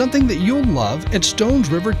find something that you'll love at Stones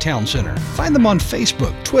River Town Center. Find them on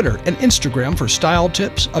Facebook, Twitter, and Instagram for style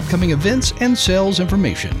tips, upcoming events, and sales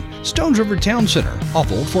information. Stones River Town Center, off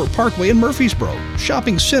Old Fort Parkway in Murfreesboro.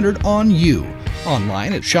 Shopping centered on you.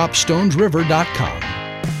 Online at shopstonesriver.com.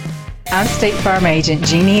 I'm State Farm Agent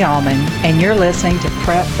Jeannie Allman, and you're listening to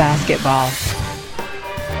Prep Basketball.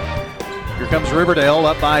 Here comes Riverdale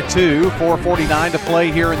up by 2. 4:49 to play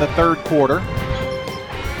here in the third quarter.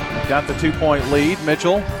 Got the 2-point lead.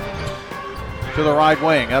 Mitchell to the right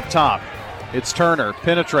wing, up top. It's Turner,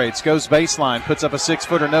 penetrates, goes baseline, puts up a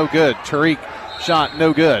 6-footer, no good. Tariq, shot,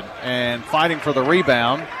 no good. And fighting for the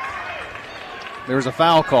rebound. There's a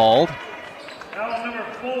foul called.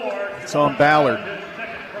 It's on Ballard.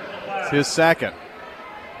 It's his second.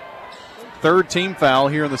 Third team foul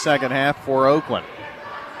here in the second half for Oakland.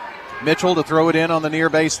 Mitchell to throw it in on the near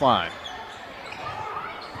baseline.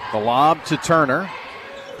 The lob to Turner.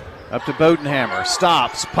 Up to Bodenhammer.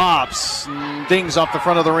 Stops, pops, dings off the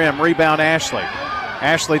front of the rim. Rebound Ashley.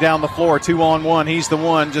 Ashley down the floor, 2-on-1. He's the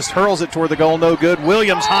one. Just hurls it toward the goal. No good.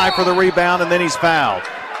 Williams high for the rebound, and then he's fouled.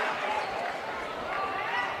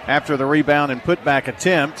 After the rebound and putback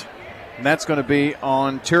attempt, and that's going to be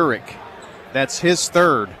on Turek. That's his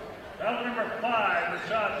third.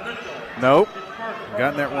 Nope.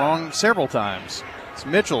 Gotten that wrong several times. It's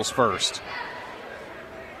Mitchell's first.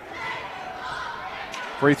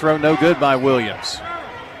 Free throw no good by Williams.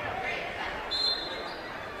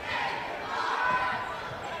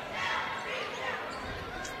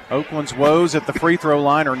 Oakland's woes at the free throw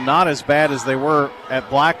line are not as bad as they were at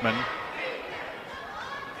Blackman.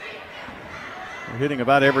 They're hitting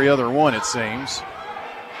about every other one, it seems.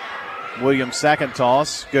 Williams' second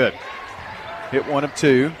toss, good. Hit 1 of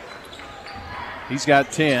 2. He's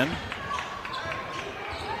got 10.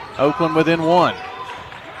 Oakland within 1.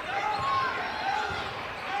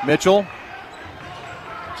 Mitchell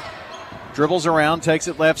dribbles around, takes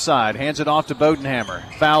it left side, hands it off to Bodenhammer.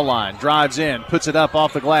 Foul line, drives in, puts it up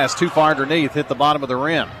off the glass, too far underneath, hit the bottom of the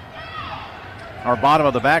rim. Or bottom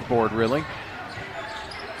of the backboard, really.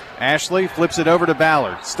 Ashley flips it over to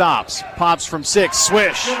Ballard, stops, pops from 6,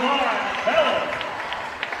 swish.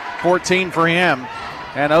 14 for him,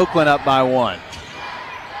 and Oakland up by 1.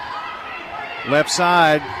 Left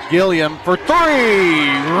side, Gilliam for 3,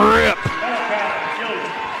 rip.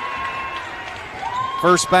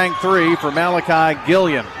 First bank 3 for Malachi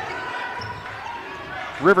Gilliam.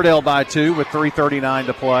 Riverdale by 2 with 3:39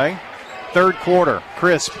 to play. Third quarter,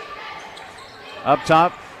 Crisp. Up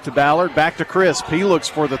top to Ballard, back to Crisp. He looks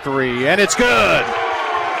for the 3, and it's good.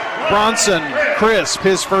 Bronson Crisp,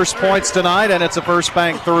 his first points tonight, and it's a first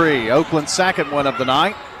bank 3. Oakland's second one of the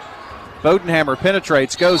night. Bodenhammer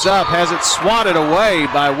penetrates, goes up, has it swatted away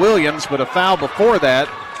by Williams, but a foul before that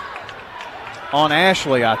on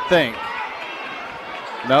Ashley, I think.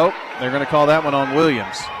 Nope, they're going to call that one on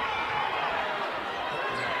Williams.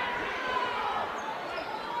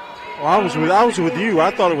 Well, I was with you.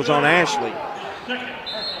 I thought it was on Ashley.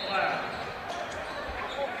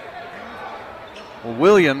 Well,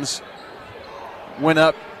 Williams went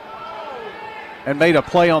up and made a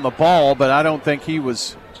play on the ball, but I don't think he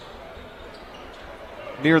was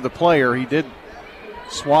near the player. He did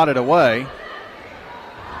swat it away.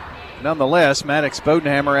 Nonetheless, Maddox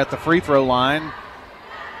Bodenhammer at the free throw line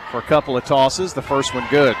for a couple of tosses. The first one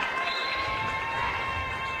good.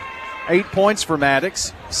 8 points for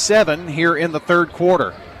Maddox, 7 here in the third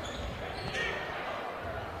quarter.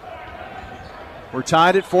 We're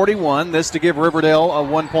tied at 41, this to give Riverdale a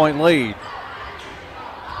 1-point lead.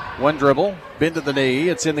 One dribble, bend to the knee,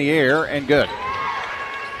 it's in the air, and good.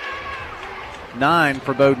 9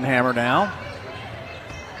 for Bodenhammer now.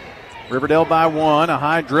 Riverdale by 1, a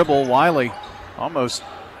high dribble. Wiley almost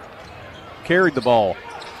carried the ball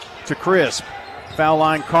to Crisp. Foul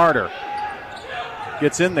line Carter.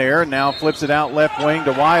 Gets in there and now flips it out left wing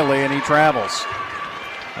to Wiley, and he travels.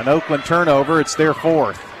 An Oakland turnover, it's their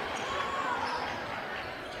 4th.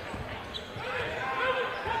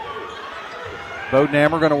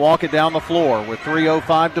 Bodenhammer going to walk it down the floor with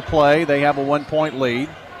 3:05 to play. They have a 1-point lead.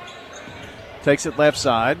 Takes it left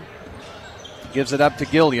side. Gives it up to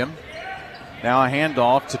Gilliam. Now a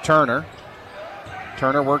handoff to Turner.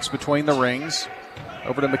 Turner works between the rings.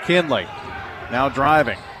 Over to McKinley. Now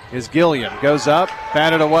driving is Gilliam. Goes up,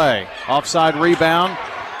 batted away. Offside rebound.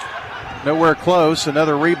 Nowhere close.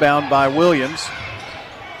 Another rebound by Williams.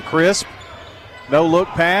 Crisp. No look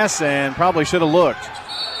pass, and probably should have looked.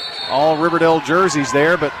 All Riverdale jerseys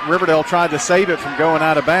there, but Riverdale tried to save it from going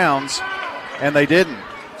out of bounds, and they didn't.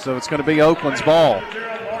 So it's going to be Oakland's ball.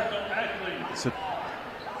 So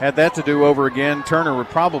had that to do over again, Turner would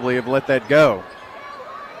probably have let that go.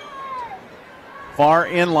 Far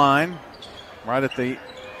in line, right at the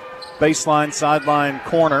baseline, sideline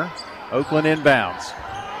corner. Oakland inbounds.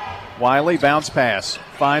 Wiley, bounce pass,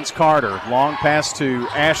 finds Carter. Long pass to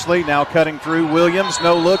Ashley, now cutting through Williams.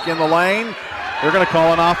 No look in the lane. They're going to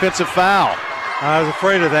call an offensive foul. I was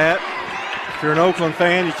afraid of that. If you're an Oakland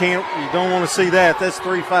fan, you don't want to see that. That's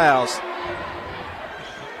 3 fouls.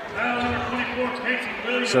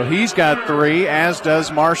 So he's got 3, as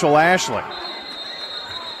does Marshall Ashley.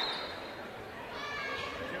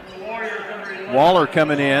 Waller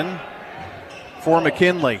coming in for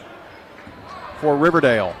McKinley for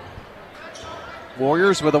Riverdale.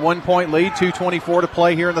 Warriors with a 1-point lead, 2:24 to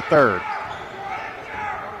play here in the third.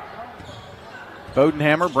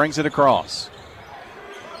 Bodenhammer brings it across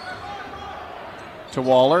to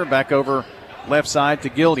Waller, back over left side to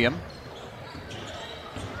Gilliam.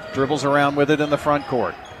 Dribbles around with it in the front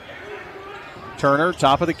court. Turner,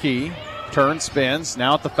 top of the key, turns, spins,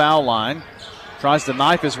 now at the foul line. Tries to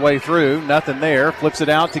knife his way through, nothing there. Flips it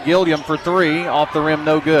out to Gilliam for 3, off the rim,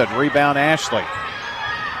 no good. Rebound Ashley.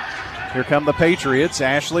 Here come the Patriots.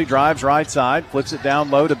 Ashley drives right side, flips it down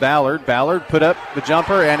low to Ballard. Ballard put up the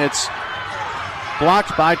jumper, and it's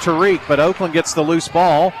blocked by Tariq, but Oakland gets the loose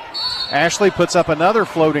ball. Ashley puts up another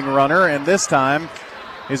floating runner, and this time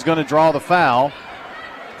is going to draw the foul.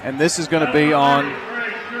 And this is going to be on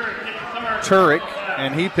Turek,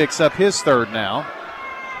 and he picks up his third now.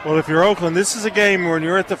 Well, if you're Oakland, this is a game when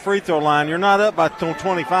you're at the free throw line. You're not up by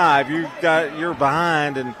 25. You're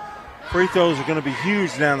behind, and free throws are going to be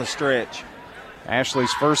huge down the stretch.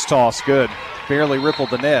 Ashley's first toss, good. Barely rippled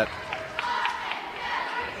the net.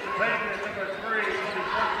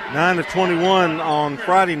 9 of 21 on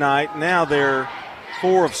Friday night. Now they're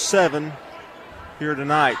 4 of 7 here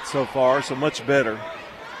tonight so far, so much better.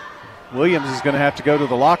 Williams is going to have to go to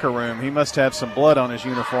the locker room. He must have some blood on his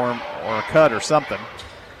uniform or a cut or something.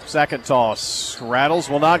 Second toss. Rattles,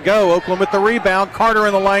 will not go. Oakland with the rebound. Carter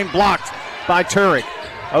in the lane, blocked by Turek.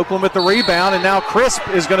 Oakland with the rebound, and now Crisp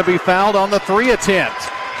is going to be fouled on the 3 attempt.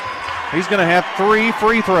 He's going to have 3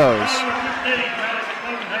 free throws.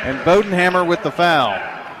 And Bodenhammer with the foul.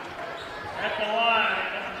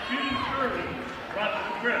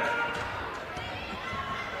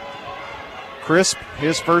 Crisp,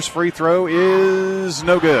 his first free throw is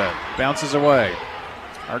no good. Bounces away.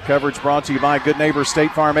 Our coverage brought to you by Good Neighbor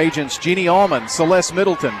State Farm agents Jeannie Allman, Celeste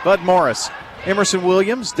Middleton, Bud Morris, Emerson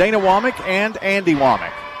Williams, Dana Womack, and Andy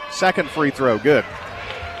Womack. Second free throw, good.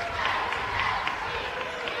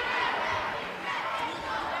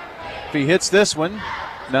 If he hits this one,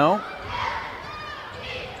 no.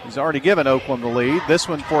 He's already given Oakland the lead. This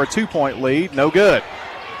one for a 2-point lead, no good.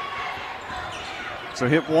 So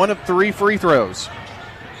hit 1 of 3 free throws.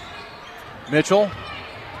 Mitchell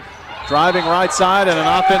driving right side and an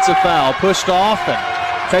offensive foul. Pushed off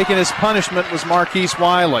and taking his punishment was Marquise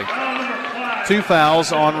Wiley. 2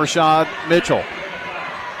 fouls on Rashad Mitchell.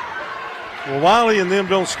 Well, Wiley and them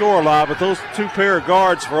don't score a lot, but those 2 pair of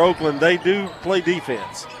guards for Oakland, they do play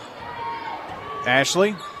defense.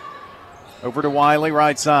 Ashley over to Wiley,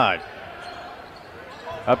 right side.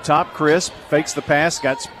 Up top, Crisp fakes the pass,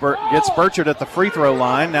 gets Burchard at the free throw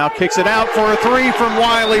line. Now kicks it out for a 3 from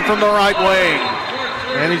Wiley from the right wing.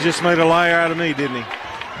 And he just made a liar out of me, didn't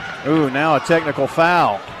he? Ooh, now a technical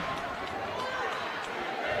foul.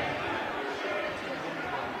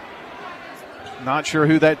 Not sure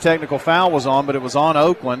who that technical foul was on, but it was on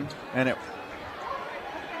Oakland, and it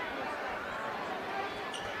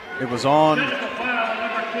was on.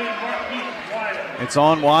 It's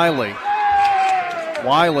on Wiley.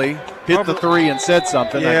 Wiley hit the 3 and said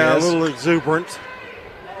something, I guess. A little exuberant.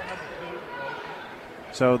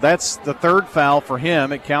 So that's the 3rd foul for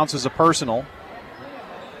him. It counts as a personal.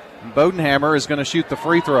 And Bodenhammer is going to shoot the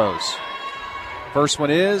free throws. First one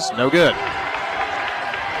is no good.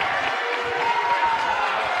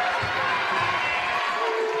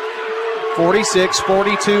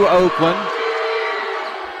 (46-42) Oakland.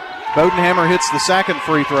 Bodenhammer hits the second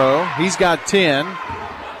free throw. He's got 10.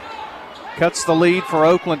 Cuts the lead for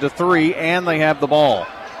Oakland to 3, and they have the ball.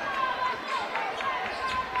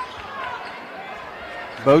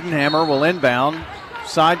 Bodenhammer will inbound,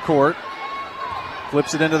 side court,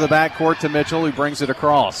 flips it into the back court to Mitchell, who brings it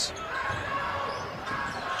across.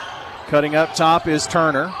 Cutting up top is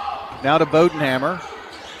Turner. Now to Bodenhammer,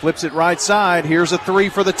 flips it right side. Here's a 3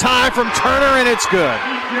 for the tie from Turner, and it's good.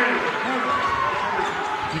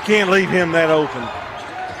 You can't leave him that open.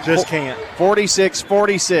 Just can't.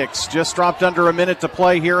 46-46. Just dropped under a minute to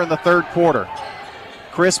play here in the third quarter.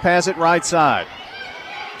 Crisp has it right side.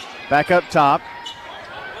 Back up top.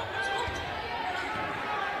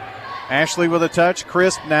 Ashley with a touch.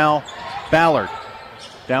 Crisp now. Ballard.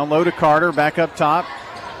 Down low to Carter. Back up top.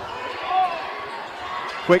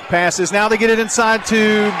 Quick passes. Now they get it inside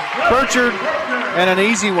to Burchard. And an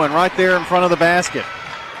easy one right there in front of the basket.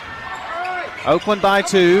 Oakland by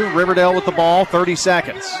 2. Riverdale with the ball. 30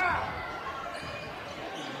 seconds.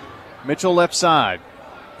 Mitchell left side.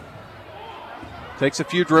 Takes a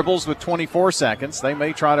few dribbles with 24 seconds. They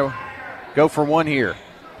may try to go for one here.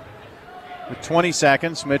 With 20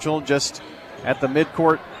 seconds, Mitchell just at the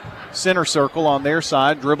midcourt center circle on their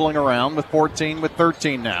side, dribbling around with 14 with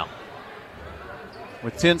 13 now.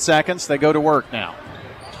 With 10 seconds, they go to work now.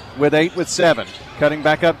 With 8 with 7. Cutting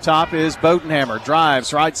back up top is Bodenhammer.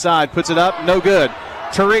 Drives right side, puts it up, no good.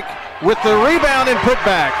 Turek with the rebound and put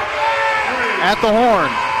back at the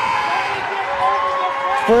horn.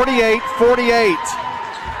 48-48.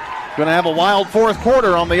 Going to have a wild fourth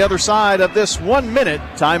quarter on the other side of this 1 minute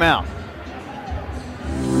timeout.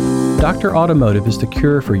 Dr. Automotive is the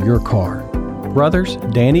cure for your car. Brothers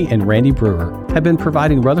Danny and Randy Brewer have been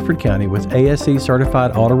providing Rutherford County with ASE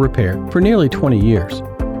certified auto repair for nearly 20 years.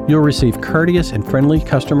 You'll receive courteous and friendly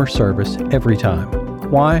customer service every time.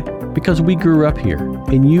 Why? Because we grew up here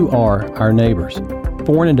and you are our neighbors.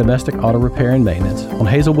 Foreign and domestic auto repair and maintenance on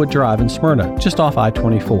Hazelwood Drive in Smyrna, just off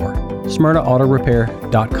I-24.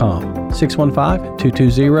 SmyrnaAutorepair.com,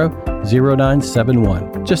 615-220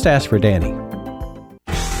 0971. Just ask for Danny.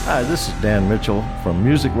 Hi, this is Dan Mitchell from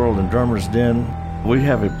Music World and Drummers Den. We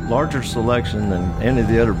have a larger selection than any of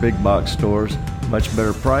the other big box stores. Much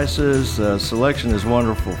better prices. Selection is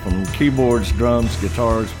wonderful from keyboards, drums,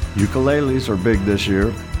 guitars. Ukuleles are big this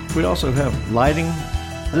year. We also have lighting.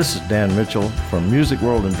 This is Dan Mitchell from Music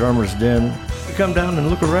World and Drummers Den. You come down and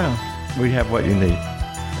look around. We have what you need.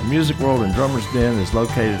 The Music World and Drummers Den is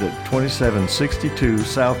located at 2762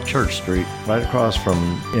 South Church Street, right across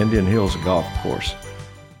from Indian Hills Golf Course.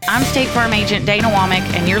 I'm State Farm Agent Dana Womack,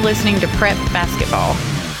 and you're listening to Prep Basketball.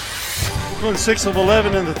 Oakland 6 of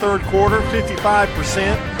 11 in the third quarter,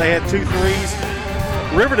 55%. They had 2 threes.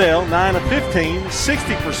 Riverdale 9 of 15,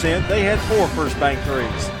 60%. They had 4 first bank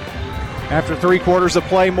threes. After 3 quarters of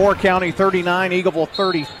play, Moore County 39, Eagleville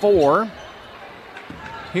 34.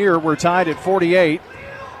 Here we're tied at 48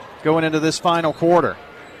 going into this final quarter.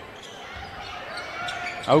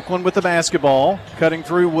 Oakland with the basketball, cutting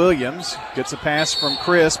through Williams. Gets a pass from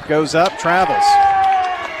Crisp, goes up, travels.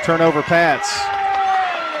 Turnover Pats.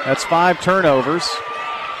 That's 5 turnovers.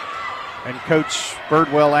 And Coach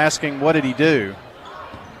Birdwell asking, what did he do?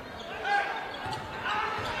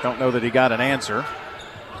 Don't know that he got an answer.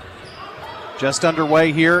 Just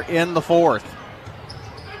underway here in the fourth.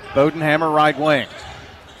 Bodenhammer right wing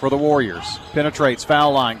for the Warriors. Penetrates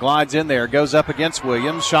foul line, glides in there, goes up against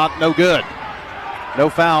Williams. Shot no good. No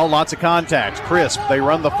foul, lots of contact. Crisp, they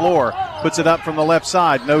run the floor. Puts it up from the left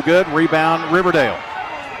side. No good. Rebound, Riverdale.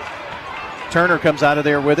 Turner comes out of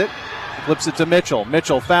there with it. Flips it to Mitchell.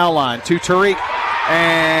 Mitchell, foul line to Tariq.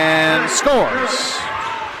 And scores.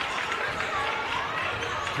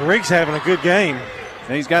 Tariq's having a good game.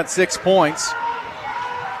 And he's got 6 points.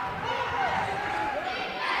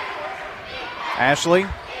 Ashley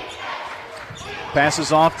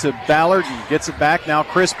passes off to Ballard and gets it back. Now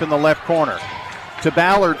Crisp in the left corner. To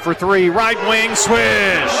Ballard for 3, right wing,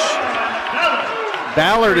 swish.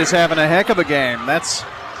 Ballard is having a heck of a game. That's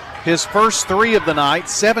his first 3 of the night,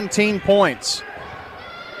 17 points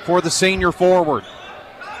for the senior forward.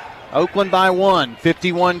 Oakland by 1,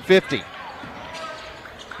 51-50.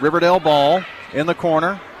 Riverdale ball in the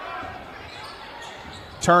corner.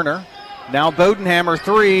 Turner, now Bodenhammer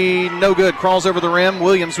 3, no good, crawls over the rim.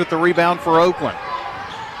 Williams with the rebound for Oakland.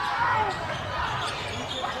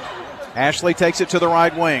 Ashley takes it to the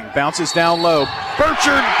right wing, bounces down low.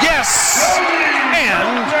 Burchard, yes!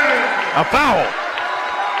 And a foul.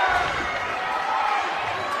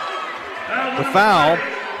 The foul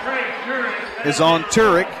is on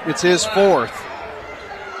Turek. It's his 4th.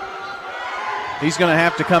 He's going to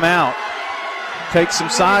have to come out, take some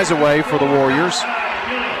size away for the Warriors.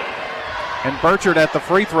 And Burchard at the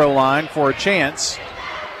free throw line for a chance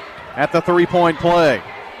at the 3-point play.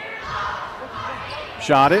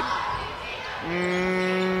 Shot it.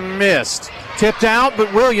 Missed. Tipped out,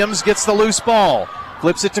 but Williams gets the loose ball.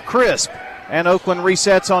 Flips it to Crisp. And Oakland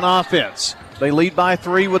resets on offense. They lead by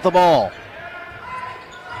 3 with the ball.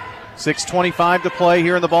 6:25 to play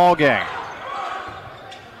here in the ball game.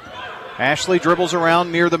 Ashley dribbles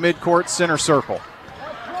around near the midcourt center circle.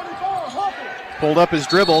 Pulled up his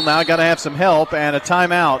dribble. Now got to have some help and a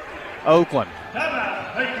timeout. Oakland.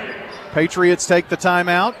 Patriots take the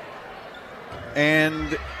timeout.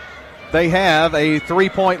 And they have a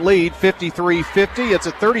 3-point lead, 53-50. It's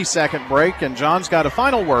a 30-second break, and John's got a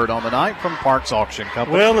final word on the night from Parks Auction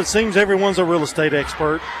Company. Well, it seems everyone's a real estate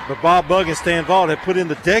expert, but Bob Bugg and Stan Vaught have put in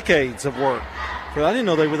the decades of work. I didn't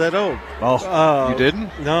know they were that old. Oh, you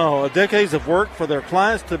didn't? No, decades of work for their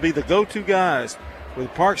clients to be the go-to guys.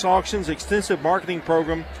 With Parks Auction's extensive marketing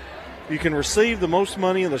program, you can receive the most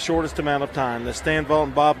money in the shortest amount of time. The Stan Vaught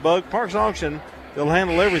and Bob Bugg, Parks Auction, they'll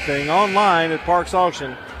handle everything online at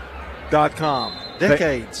parksauction.com.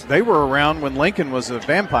 Decades. They were around when Lincoln was a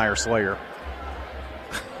vampire slayer.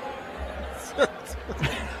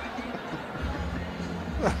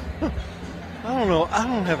 I don't know. I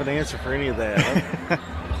don't have an answer for any of that. I'm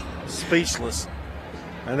speechless.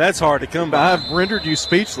 And that's hard to come by. I've rendered you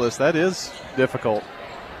speechless. That is difficult.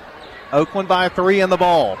 Oakland by 3 in the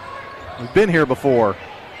ball. We've been here before.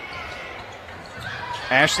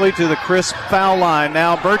 Ashley to the Crisp foul line.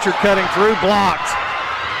 Now Burchard cutting through, blocked.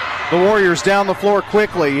 The Warriors down the floor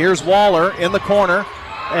quickly. Here's Waller in the corner,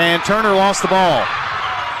 and Turner lost the ball.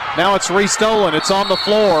 Now it's restolen. It's on the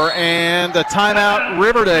floor, and a timeout.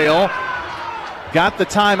 Riverdale got the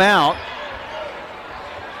timeout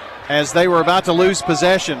as they were about to lose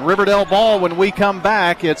possession. Riverdale ball when we come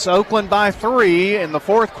back. It's Oakland by 3 in the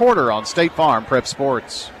fourth quarter on State Farm Prep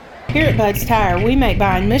Sports. Here at Bud's Tire, we make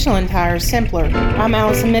buying Michelin tires simpler. I'm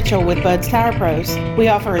Allison Mitchell with Bud's Tire Pros. We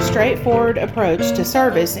offer a straightforward approach to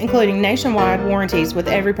service, including nationwide warranties with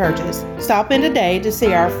every purchase. Stop in today to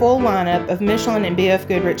see our full lineup of Michelin and BF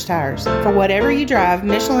Goodrich tires. For whatever you drive,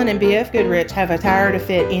 Michelin and BF Goodrich have a tire to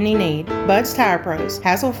fit any need. Bud's Tire Pros,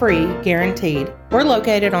 hassle-free, guaranteed. We're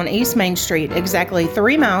located on East Main Street, exactly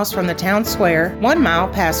 3 miles from the town square, 1 mile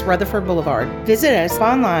past Rutherford Boulevard. Visit us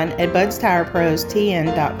online at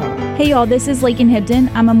budstirepros.tn.com. Hey y'all, this is Lakin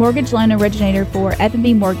Hibden. I'm a mortgage loan originator for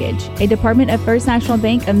F&B Mortgage, a department of First National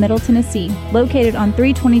Bank of Middle Tennessee, located on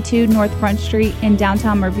 322 North Front Street in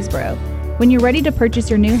downtown Murfreesboro. When you're ready to purchase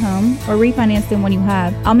your new home or refinance the one you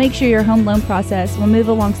have, I'll make sure your home loan process will move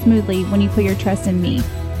along smoothly when you put your trust in me.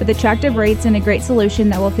 With attractive rates and a great solution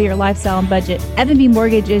that will fit your lifestyle and budget, F&B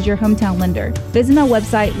Mortgage is your hometown lender. Visit my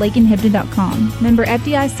website, lakinhibden.com. Member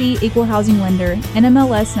FDIC Equal Housing Lender,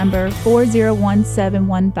 NMLS number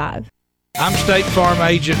 401715. I'm State Farm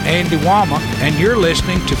Agent Andy Womack, and you're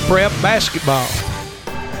listening to Prep Basketball.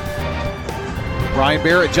 Brian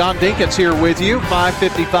Barrett, John Dinkins here with you.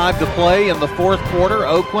 5:55 to play in the fourth quarter.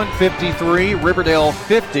 Oakland 53, Riverdale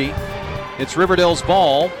 50. It's Riverdale's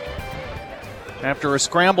ball. After a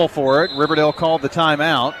scramble for it, Riverdale called the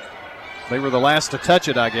timeout. They were the last to touch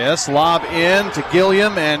it, I guess. Lob in to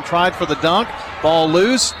Gilliam and tried for the dunk. Ball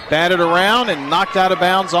loose, batted around, and knocked out of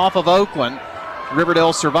bounds off of Oakland.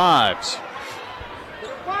 Riverdale survives.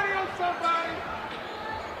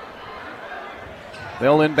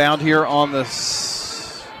 They'll inbound here on the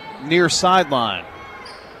near sideline.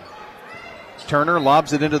 Turner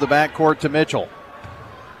lobs it into the backcourt to Mitchell.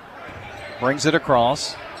 Brings it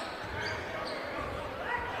across.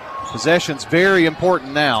 Possession's very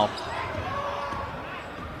important now.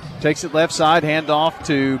 Takes it left side, handoff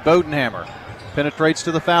to Bodenhammer. Penetrates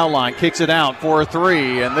to the foul line, kicks it out for a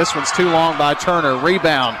three, and this one's too long by Turner.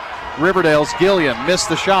 Rebound. Riverdale's Gilliam missed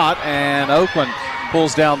the shot, and Oakland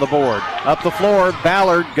pulls down the board. Up the floor,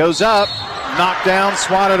 Ballard goes up, knocked down,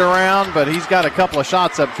 swatted around, but he's got a couple of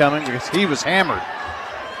shots upcoming because he was hammered.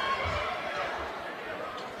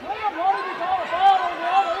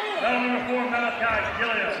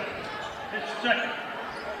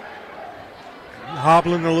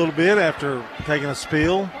 Hobbling a little bit after taking a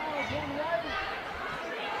spill.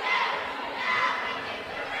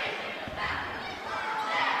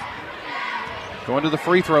 Going to the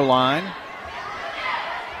free throw line.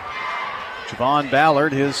 Javon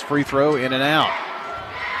Ballard, his free throw in and out.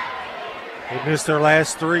 They missed their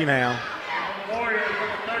last three now.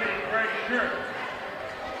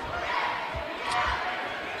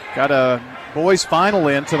 Got a boys final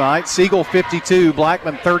in tonight. Siegel 52,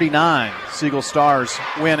 Blackman 39. Siegel Stars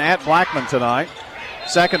win at Blackman tonight.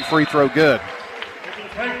 Second free throw good.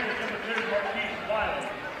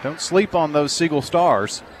 Don't sleep on those Siegel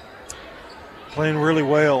Stars. Playing really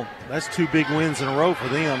well. That's 2 big wins in a row for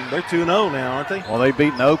them. They're 2-0 now, aren't they? Well, they've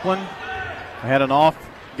beaten Oakland. They had an off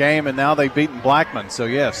game, and now they've beaten Blackman. So,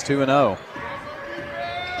 yes, 2-0.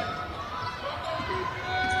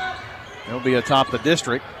 They'll be atop the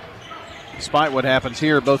district. Despite what happens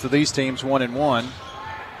here, both of these teams 1-1.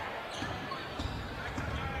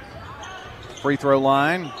 Free throw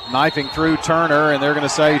line, knifing through Turner, and they're going to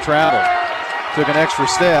say travel. Took an extra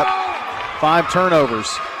step. 5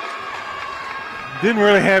 turnovers. Didn't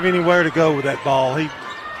really have anywhere to go with that ball. He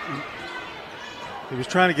was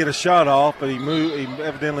trying to get a shot off, but he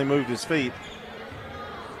evidently moved his feet.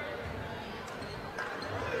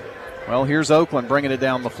 Well, here's Oakland bringing it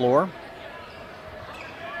down the floor.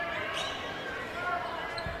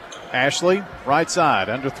 Ashley, right side,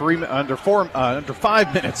 under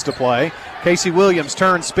 5 minutes to play. Casey Williams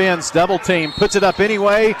turns, spins, double team, puts it up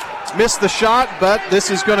anyway. Missed the shot, but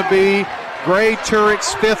this is going to be Gray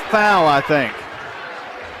Turick's 5th foul, I think.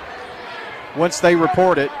 Once they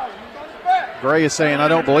report it, Gray is saying, I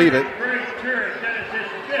don't believe it.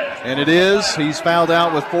 And it is. He's fouled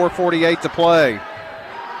out with 4:48 to play.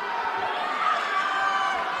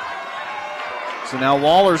 So now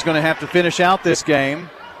Waller's going to have to finish out this game.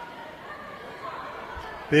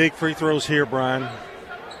 Big free throws here, Brian.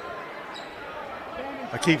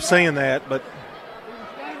 I keep saying that, but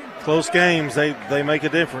close games, they make a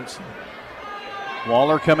difference.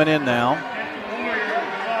 Waller coming in now.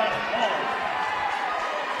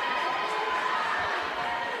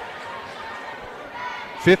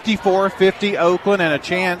 (54-50) Oakland, and a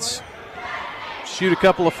chance to shoot a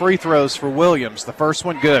couple of free throws for Williams. The first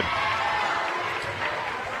one good.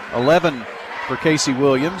 11 for Casey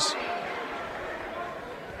Williams.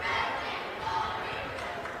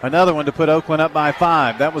 Another one to put Oakland up by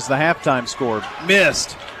 5. That was the halftime score.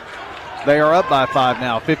 Missed. They are up by 5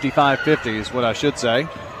 now. 55-50 is what I should say.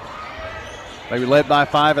 They led by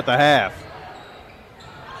 5 at the half.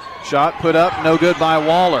 Shot put up, no good by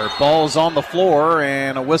Waller. Ball's on the floor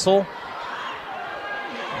and a whistle.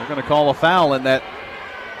 They're going to call a foul in that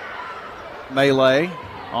melee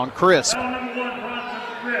on Crisp.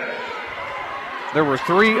 There were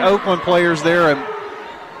 3 Oakland players there, and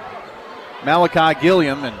Malachi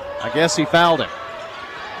Gilliam, and I guess he fouled him.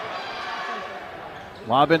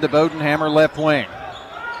 Lob into Bodenhammer, left wing.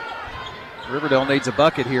 Riverdale needs a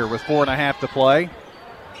bucket here with 4.5 to play.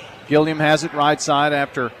 Gilliam has it right side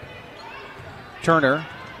after Turner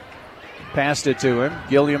passed it to him.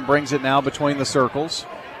 Gilliam brings it now between the circles.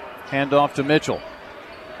 Hand off to Mitchell.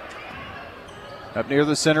 Up near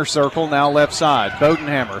the center circle, now left side.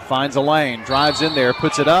 Bodenhammer finds a lane, drives in there,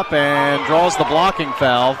 puts it up, and draws the blocking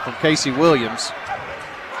foul from Casey Williams.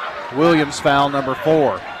 Williams foul number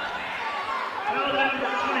 4.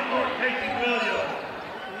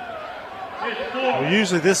 Well,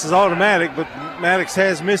 usually this is automatic, but Maddox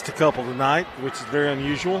has missed a couple tonight, which is very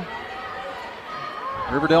unusual.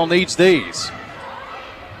 Riverdale needs these.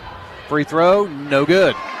 Free throw, no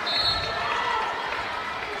good.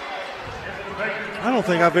 I don't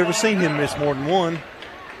think I've ever seen him miss more than one.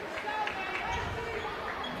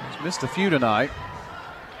 He's missed a few tonight.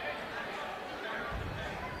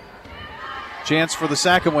 Chance for the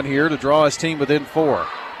second one here to draw his team within 4.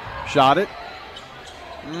 Shot it.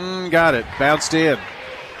 Got it. Bounced in.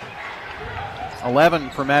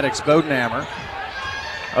 11 for Maddox Bodenhammer.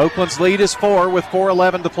 Oakland's lead is 4 with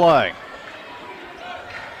 4:11 to play.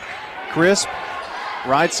 Crisp,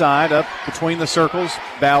 right side, up between the circles.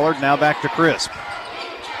 Ballard now back to Crisp.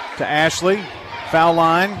 To Ashley, foul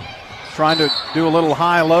line, trying to do a little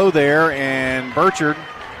high-low there, and Burchard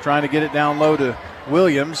trying to get it down low to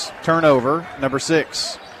Williams. Turnover, number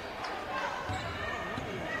 6.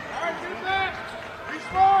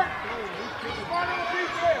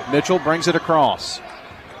 Mitchell brings it across.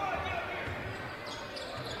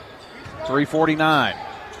 3:49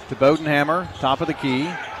 to Bodenhammer, top of the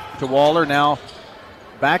key. To Waller, now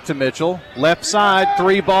back to Mitchell. Left side,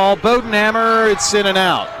 3 ball. Bodenhammer, it's in and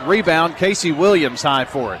out. Rebound, Casey Williams high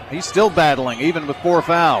for it. He's still battling, even with 4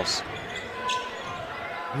 fouls.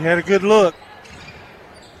 He had a good look.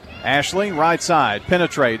 Ashley, right side,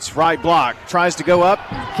 penetrates, right block, tries to go up,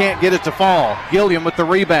 can't get it to fall. Gilliam with the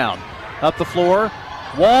rebound. Up the floor.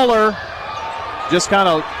 Waller just kind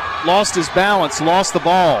of lost his balance, lost the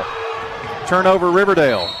ball. Turnover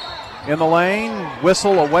Riverdale. In the lane,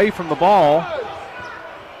 whistle away from the ball.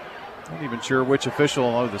 Not even sure which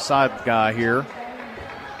official, the side guy here,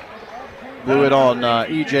 blew it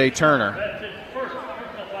on E.J. Turner.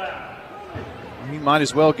 He might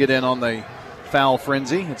as well get in on the foul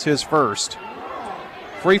frenzy. It's his first.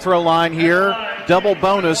 Free throw line here, double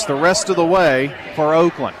bonus the rest of the way for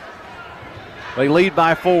Oakland. They lead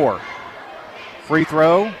by 4. Free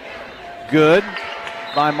throw, good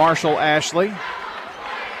by Marshall Ashley.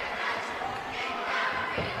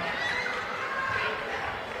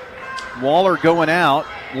 Waller going out.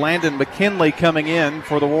 Landon McKinley coming in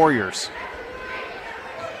for the Warriors.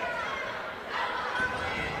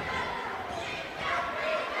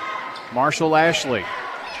 Marshall Ashley.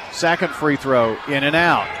 Second free throw, in and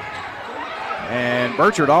out. And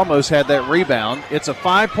Burchard almost had that rebound. It's a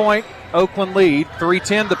 5-point Oakland lead,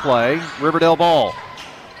 3:10 to play. Riverdale ball.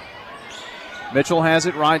 Mitchell has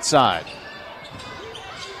it right side.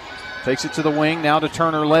 Takes it to the wing, now to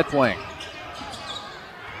Turner, left wing.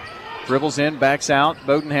 Dribbles in, backs out.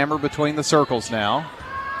 Bodenhammer between the circles now.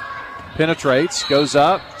 Penetrates, goes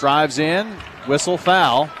up, drives in. Whistle,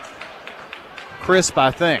 foul. Crisp,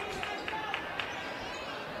 I think.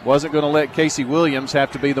 Wasn't going to let Casey Williams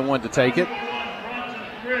have to be the one to take it.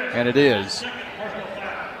 And it is.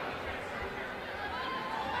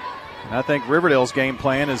 And I think Riverdale's game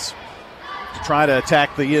plan is to try to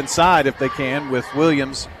attack the inside if they can, with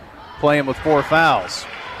Williams playing with 4 fouls.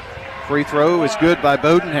 Free throw is good by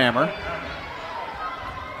Bodenhammer.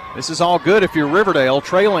 This is all good if you're Riverdale,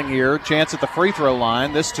 trailing here. Chance at the free throw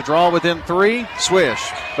line. This to draw within 3. Swish.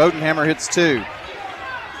 Bodenhammer hits 2.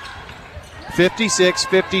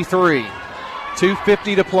 56-53.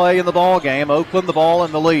 2:50 to play in the ball game. Oakland the ball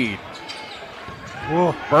in the lead.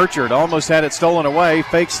 Whoa. Burchard almost had it stolen away.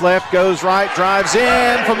 Fakes left, goes right, drives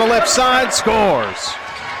in from the left side, scores.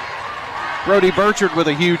 Brody Burchard with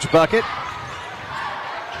a huge bucket.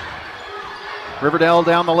 Riverdale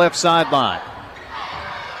down the left sideline.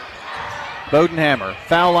 Bodenhammer,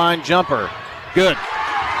 foul line jumper, good.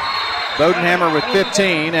 Bodenhammer with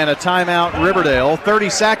 15 and a timeout Riverdale. 30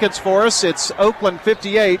 seconds for us. It's Oakland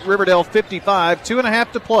 58, Riverdale 55.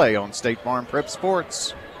 2.5 to play on State Farm Prep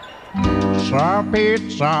Sports. Sir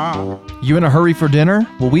Pizza. You in a hurry for dinner?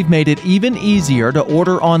 Well, we've made it even easier to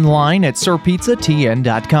order online at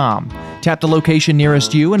sirpizzatn.com. Tap the location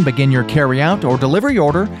nearest you and begin your carryout or delivery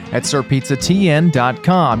order at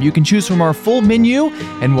sirpizzatn.com. You can choose from our full menu,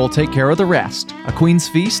 and we'll take care of the rest. A Queen's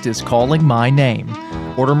Feast is calling my name.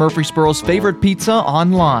 Order Murfreesboro's favorite pizza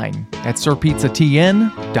online at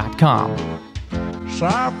sirpizzatn.com.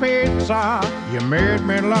 Sir Pizza, you made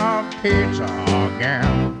me love pizza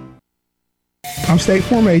again. I'm State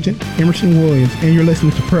Farm Agent Emerson Williams, and you're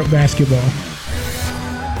listening to Prep Basketball.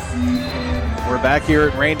 We're back here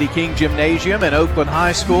at Randy King Gymnasium in Oakland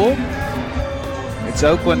High School. It's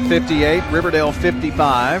Oakland 58, Riverdale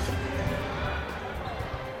 55.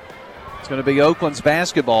 It's going to be Oakland's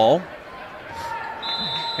basketball.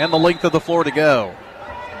 And the length of the floor to go.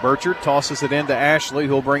 Burchard tosses it into Ashley,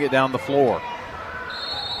 who'll bring it down the floor.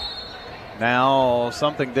 Now,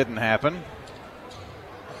 something didn't happen.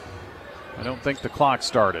 I don't think the clock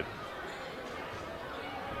started.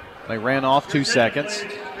 They ran off 2 seconds.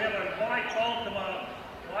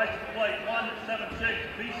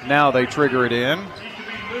 Now they trigger it in.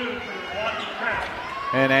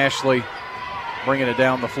 And Ashley bringing it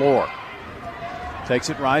down the floor. Takes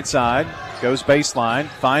it right side. Goes baseline.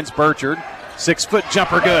 Finds Burchard. 6-foot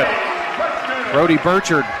jumper good. Brody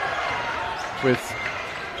Burchard with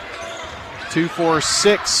 2 for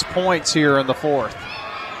 6 points here in the fourth.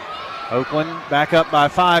 Oakland back up by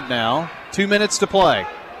 5 now. 2 minutes to play.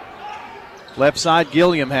 Left side,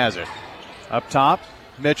 Gilliam has it. Up top,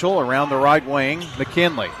 Mitchell around the right wing.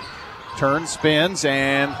 McKinley turns, spins,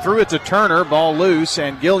 and threw it to Turner. Ball loose,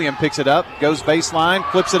 and Gilliam picks it up. Goes baseline,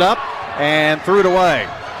 flips it up, and threw it away.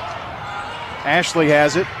 Ashley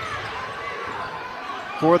has it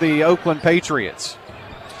for the Oakland Patriots.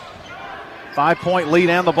 5-point lead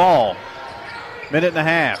and the ball. Minute and a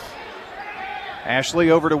half.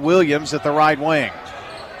 Ashley over to Williams at the right wing.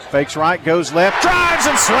 Fakes right, goes left, drives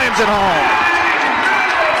and slams it home.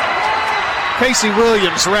 Casey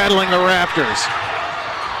Williams rattling the Raptors.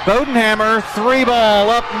 Bodenhammer, 3-ball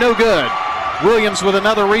up, no good. Williams with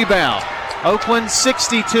another rebound. Oakland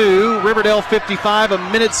 62, Riverdale 55, a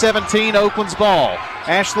minute 17, Oakland's ball.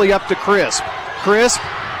 Ashley up to Crisp. Crisp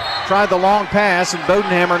tried the long pass, and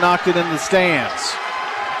Bodenhammer knocked it in the stands.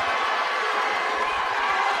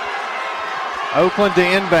 Oakland to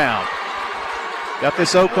inbound. Got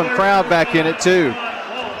this Oakland crowd back in it too.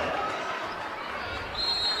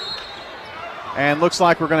 And looks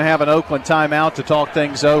like we're going to have an Oakland timeout to talk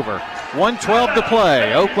things over. 1:12 to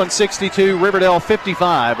play. Oakland 62, Riverdale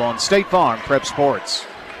 55 on State Farm Prep Sports.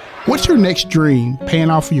 What's your next dream? Paying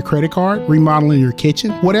off your credit card? Remodeling your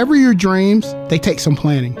kitchen? Whatever your dreams, they take some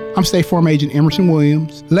planning. I'm State Farm Agent Emerson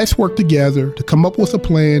Williams. Let's work together to come up with a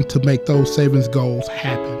plan to make those savings goals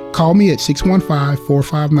happen. Call me at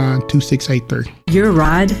 615-459-2683. Your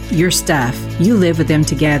ride, your stuff. You live with them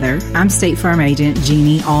together. I'm State Farm Agent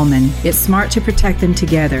Jeannie Allman. It's smart to protect them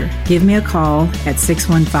together. Give me a call at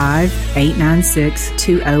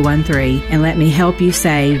 615-896-2013 and let me help you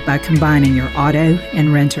save by combining your auto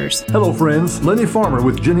and renters. Hello friends, Lenny Farmer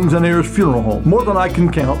with Jennings & Ayers Funeral Home. More than I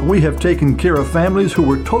can count, we have taken care of families who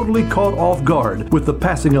were totally caught off guard with the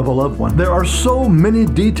passing of a loved one. There are so many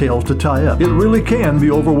details to tie up. It really can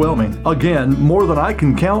be overwhelming. Again, more than I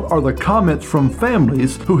can count are the comments from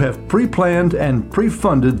families who have pre-planned and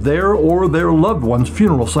pre-funded their or their loved one's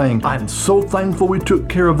funeral, saying, "I'm so thankful we took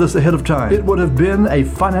care of this ahead of time. It would have been a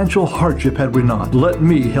financial hardship had we not. Let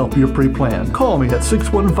me help you pre-plan. Call me at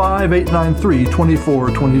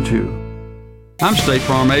 615-893-2422. I'm State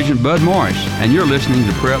Farm Agent Bud Morris, and you're listening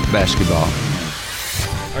to Prep Basketball.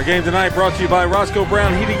 Our game tonight brought to you by Roscoe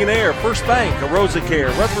Brown Heating and Air, First Bank, Arosa Care,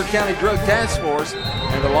 Rutherford County Drug Task Force,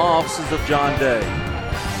 and the law offices of John Day.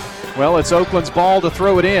 Well, it's Oakland's ball to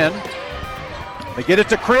throw it in. They get it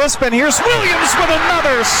to Crisp, and here's Williams with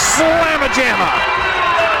another slam-a-jamma.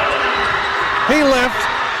 He left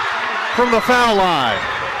from the foul line.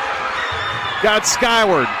 Got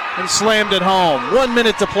skyward and slammed it home. 1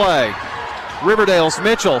 minute to play. Riverdale's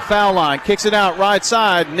Mitchell, foul line, kicks it out right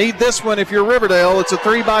side. Need this one if you're Riverdale. It's a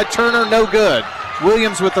 3 by Turner, no good.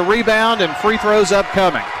 Williams with the rebound and free throws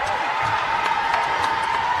upcoming.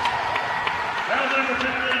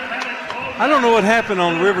 I don't know what happened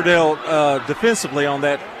on Riverdale defensively on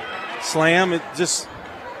that slam. He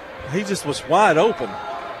just was wide open.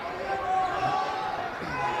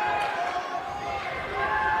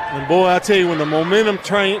 And boy, I tell you, when the momentum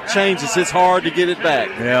changes, it's hard to get it back.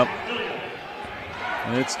 Yep.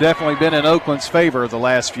 And it's definitely been in Oakland's favor the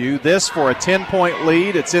last few. This for a 10-point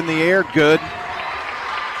lead. It's in the air. Good.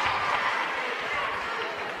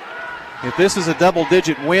 If this is a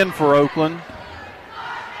double-digit win for Oakland,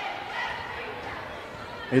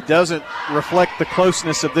 It doesn't reflect the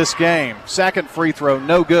closeness of this game. Second free throw,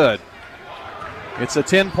 no good. It's a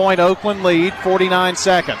 10-point Oakland lead, 49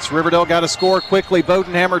 seconds. Riverdale got to score quickly.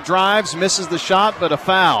 Bodenhammer drives, misses the shot, but a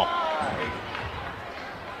foul.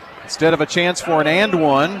 Instead of a chance for an and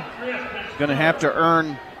one, going to have to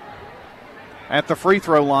earn at the free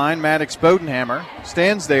throw line. Maddox Bodenhammer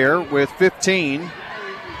stands there with 15.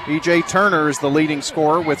 E.J. Turner is the leading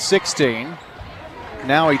scorer with 16.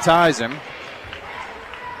 Now he ties him.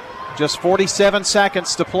 Just 47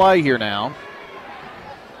 seconds to play here now.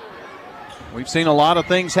 We've seen a lot of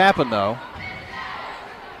things happen, though.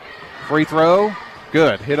 Free throw,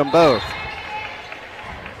 good. Hit them both.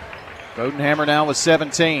 Bodenhammer now with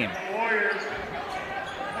 17.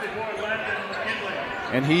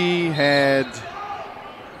 And he had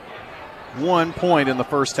 1 point in the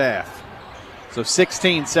first half. So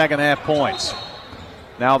 16 second half points.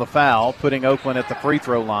 Now the foul, putting Oakland at the free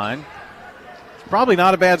throw line. It's probably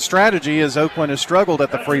not a bad strategy, as Oakland has struggled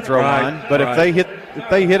at the free throw line. But if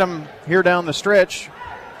they hit them here down the stretch,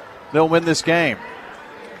 they'll win this game.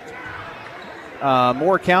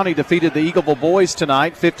 Moore County defeated the Eagleville boys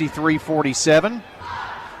tonight, 53-47.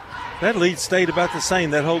 That lead stayed about the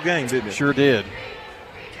same that whole game, didn't it? Sure did.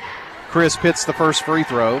 Chris hits the first free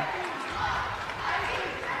throw.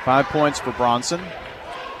 5 points for Bronson.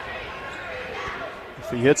 If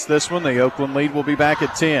he hits this one, the Oakland lead will be back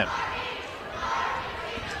at 10.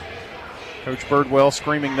 Coach Birdwell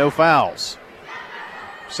screaming no fouls.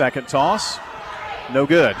 Second toss, no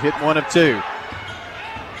good. Hit one of two.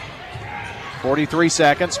 43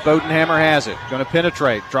 seconds. Bodenhammer has it. Going to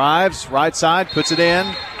penetrate. Drives, right side, puts it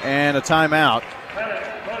in, and a timeout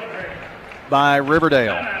by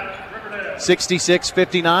Riverdale.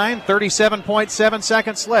 66-59, 37.7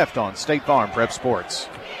 seconds left on State Farm Prep Sports.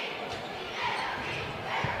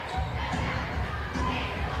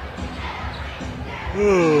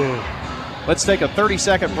 Let's take a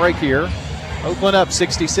 30-second break here. Oakland up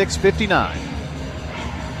 66-59.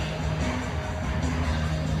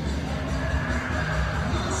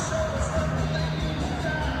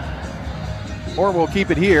 Or we'll keep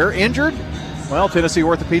it here. Injured? Well, Tennessee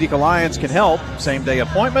Orthopedic Alliance can help. Same-day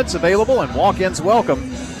appointments available and walk-ins welcome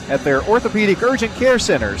at their orthopedic urgent care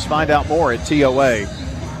centers. Find out more at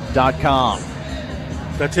TOA.com.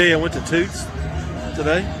 Did I tell you I went to Toots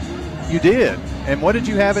today? You did. And what did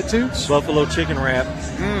you have at Toots? Buffalo chicken wrap.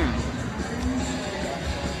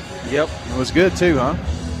 Yep. It was good too, huh?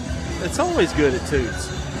 It's always good at Toots.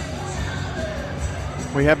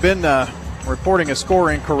 We have been reporting a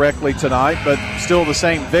score incorrectly tonight, but still the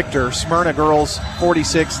same victor. Smyrna girls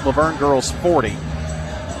 46, Laverne girls 40.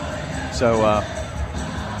 So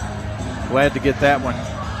glad to get that one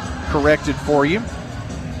corrected for you.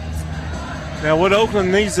 Now what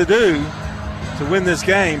Oakland needs to do to win this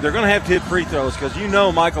game, they're going to have to hit free throws, because you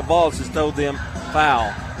know Michael Balls has told them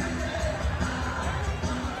foul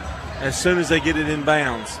as soon as they get it in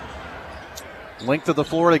bounds. Length of the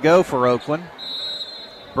floor to go for Oakland.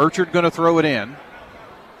 Burchard going to throw it in.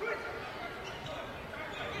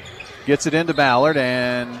 Gets it into Ballard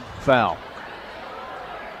and foul.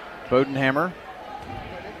 Bodenhammer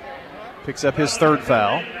picks up his third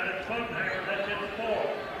foul.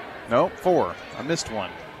 Nope, 4. I missed one.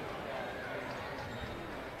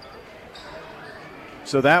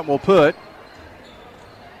 So that will put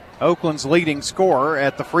Oakland's leading scorer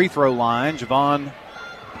at the free throw line, Javon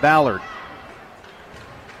Ballard.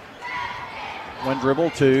 One dribble,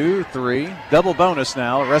 2, 3. Double bonus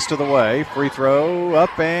now, the rest of the way. Free throw,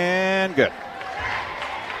 up and good.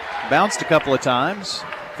 Bounced a couple of times,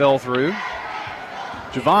 fell through.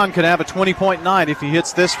 Javon could have a 20-point night if he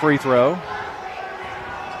hits this free throw.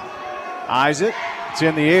 Eyes it, it's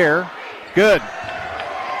in the air, good.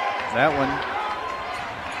 That one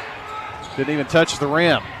didn't even touch the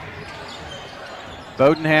rim.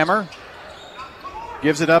 Bodenhammer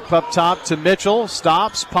gives it up top to Mitchell.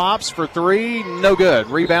 Stops, pops for 3. No good.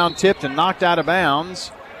 Rebound tipped and knocked out of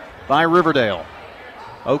bounds by Riverdale.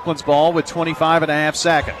 Oakland's ball with 25.5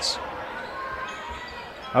 seconds.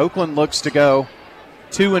 Oakland looks to go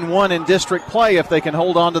 2-1 in district play if they can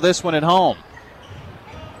hold on to this one at home.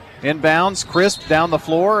 Inbounds, Crisp down the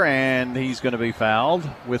floor, and he's going to be fouled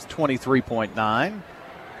with 23.9.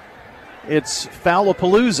 It's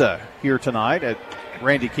Foulapalooza here tonight at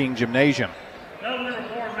Randy King Gymnasium.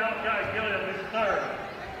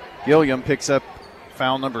 Gilliam picks up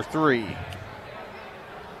foul number 3.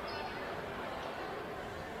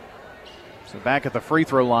 So back at the free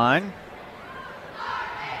throw line.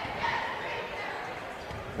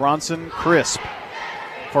 Bronson Crisp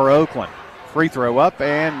for Oakland. Free throw up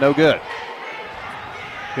and no good.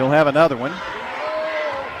 He'll have another one.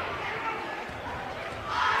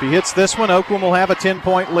 he hits this one, Oakland will have a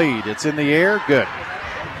 10-point lead. It's in the air. Good.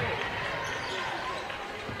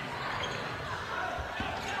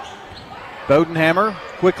 Bodenhammer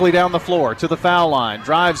quickly down the floor to the foul line.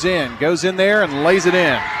 Drives in, goes in there, and lays it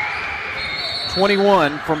in.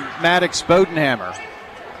 21 from Maddox Bodenhammer.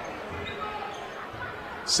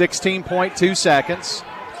 16.2 seconds.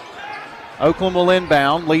 Oakland will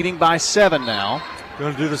inbound, leading by 7 now.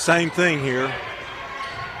 Going to do the same thing here.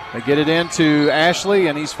 They get it into Ashley,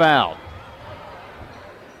 and he's fouled.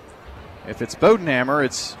 If it's Bodenhammer,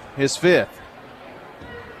 it's his 5th.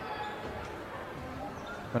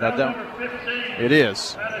 But I don't. It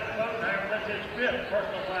is.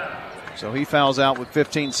 So he fouls out with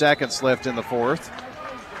 15 seconds left in the 4th.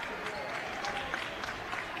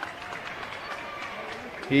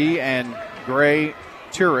 He and Gray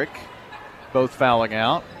Turek both fouling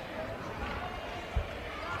out.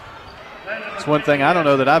 It's one thing I don't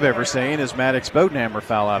know that I've ever seen is Maddox Bodenhammer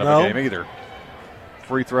foul out of a game either.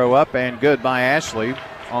 Free throw up and good by Ashley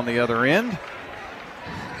on the other end.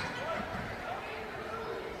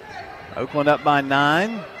 Oakland up by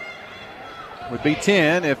 9. Would be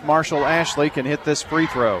 10 if Marshall Ashley can hit this free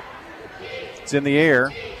throw. It's in the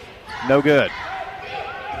air. No good.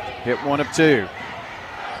 Hit 1 of 2.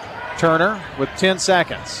 Turner with 10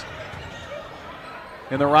 seconds.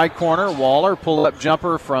 In the right corner, Waller, pull-up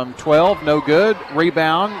jumper from 12, no good.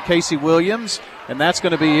 Rebound, Casey Williams, and that's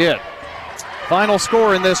going to be it. Final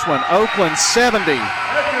score in this one, Oakland 70,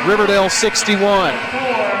 Riverdale 61.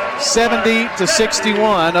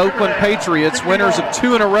 70-61, Oakland Patriots, winners of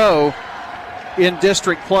 2 in a row in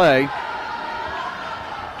district play.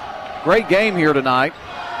 Great game here tonight.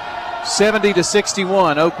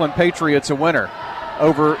 70-61, Oakland Patriots a winner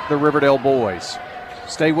over the Riverdale boys.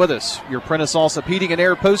 Stay with us. Your Prentice Allsup Heating and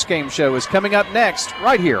Air postgame show is coming up next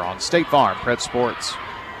right here on State Farm Prep Sports.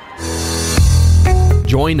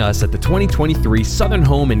 Join us at the 2023 Southern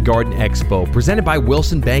Home and Garden Expo presented by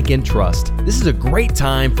Wilson Bank and Trust. This is a great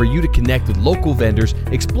time for you to connect with local vendors,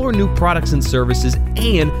 explore new products and services,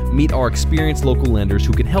 and meet our experienced local lenders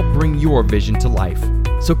who can help bring your vision to life.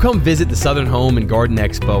 So come visit the Southern Home and Garden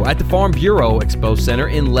Expo at the Farm Bureau Expo Center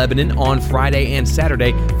in Lebanon on Friday and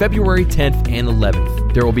Saturday, February 10th and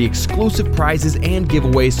 11th. There will be exclusive prizes and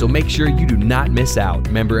giveaways, so make sure you do not miss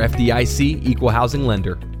out. Member FDIC, Equal Housing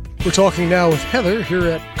Lender. We're talking now with Heather here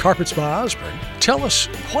at Carpets by Osborne. Tell us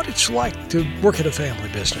what it's like to work at a family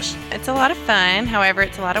business. It's a lot of fun. However,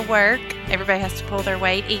 it's a lot of work. Everybody has to pull their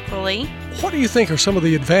weight equally. What do you think are some of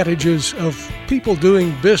the advantages of people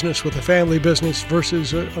doing business with a family business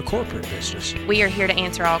versus a corporate business? We are here to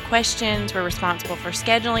answer all questions. We're responsible for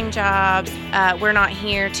scheduling jobs. We're not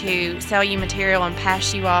here to sell you material and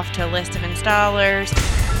pass you off to a list of installers.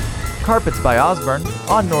 Carpets by Osborne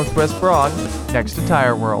on Northwest Broad, next to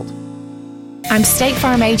Tire World. I'm State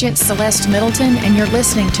Farm Agent Celeste Middleton, and you're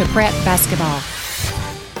listening to Prep Basketball.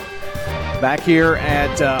 Back here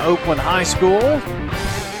at Oakland High School,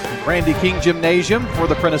 Randy King Gymnasium for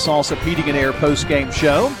the Prentice Allsup Heating and Air postgame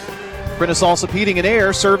show. Prentice Allsup Heating and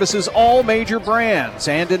Air services all major brands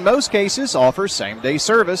and in most cases offers same-day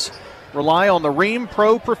service. Rely on the Rheem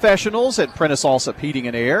Pro professionals at Prentice Allsup Heating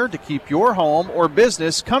and Air to keep your home or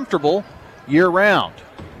business comfortable year-round.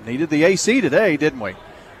 Needed the AC today, didn't we?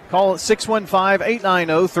 Call at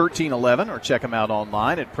 615-890-1311 or check them out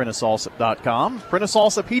online at PrenticeAllsup.com. Prentice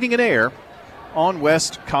Allsup Heating and Air on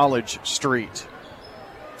West College Street.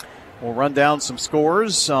 We'll run down some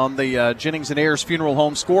scores on the Jennings and Ayers Funeral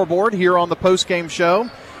Home scoreboard here on the postgame show.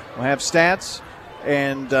 We'll have stats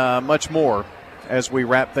and much more as we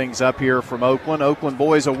wrap things up here from Oakland. Oakland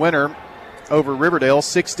boys a winner over Riverdale,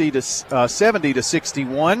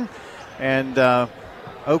 70-61, and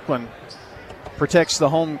Oakland protects the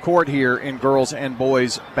home court here in girls and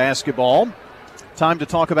boys basketball. Time to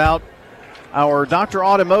talk about our Dr.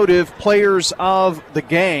 Automotive players of the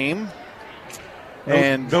game.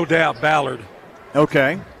 No doubt, Ballard.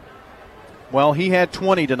 Okay. Well, he had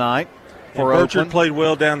 20 tonight for Oakland. Burchard Oakland. played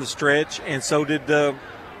well down the stretch, and so did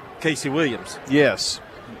Casey Williams. Yes.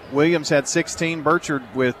 Williams had 16, Burchard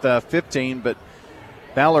with 15, but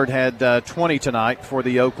Ballard had 20 tonight for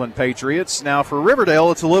the Oakland Patriots. Now for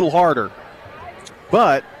Riverdale, it's a little harder.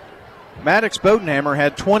 But Maddox Bodenhammer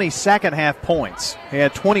had 20 second-half points. He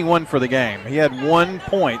had 21 for the game. He had 1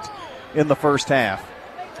 point in the first half.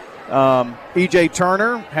 E.J.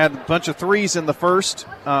 Turner had a bunch of threes in the first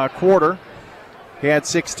quarter. He had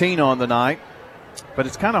 16 on the night. But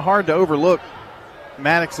it's kind of hard to overlook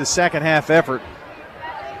Maddox's second-half effort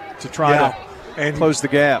to try to close the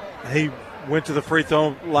gap. He went to the free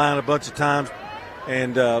throw line a bunch of times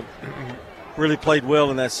and really played well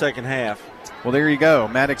in that second half. Well, there you go.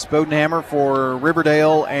 Maddox Bodenhammer for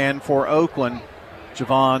Riverdale and for Oakland,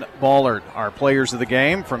 Javon Ballard, our players of the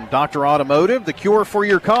game. From Dr. Automotive, the cure for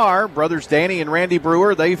your car, brothers Danny and Randy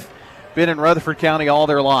Brewer, they've been in Rutherford County all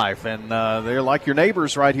their life, and they're like your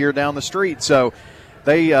neighbors right here down the street. So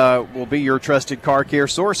they will be your trusted car care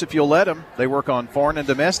source if you'll let them. They work on foreign and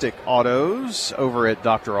domestic autos over at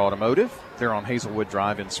Dr. Automotive. They're on Hazelwood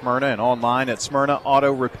Drive in Smyrna and online at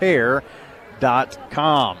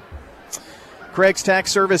smyrnaautorepair.com. Craig's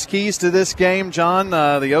Tax Service keys to this game, John.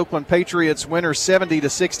 The Oakland Patriots winner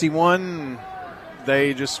 70-61.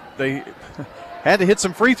 They had to hit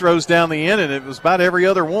some free throws down the end, and it was about every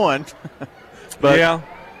other one. But yeah,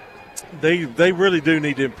 they really do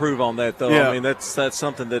need to improve on that, though. Yeah. I mean, that's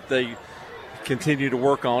something that they continue to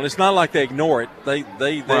work on. It's not like they ignore it. They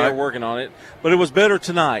are working on it. But it was better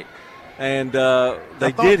tonight. And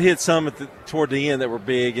they did hit some toward the end that were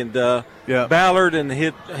big. And Ballard and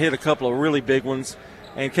hit a couple of really big ones.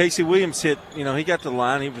 And Casey Williams hit, he got to the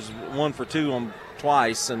line. He was 1 for 2 on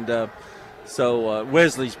twice. And so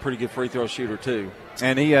Wesley's a pretty good free throw shooter too.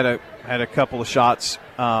 And he had a couple of shots.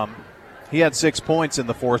 He had 6 points in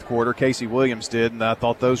the fourth quarter. Casey Williams did, and I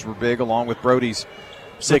thought those were big, along with Brody's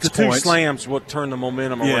 6 points. The 2 points. slams would turn the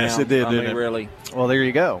momentum around. Yes, it did, didn't it? Really. Well, there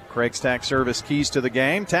you go. Craig's Tax Service keys to the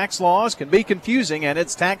game. Tax laws can be confusing, and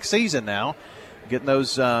it's tax season now. Getting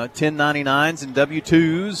those 1099s and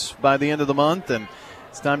W-2s by the end of the month, and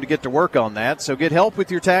it's time to get to work on that. So get help with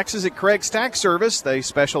your taxes at Craig's Tax Service. They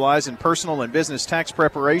specialize in personal and business tax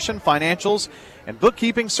preparation, financials, and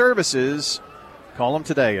bookkeeping services. Call them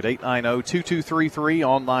today at 890-2233,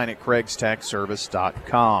 online at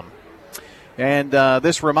craigstaxservice.com. And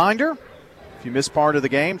this reminder, if you missed part of the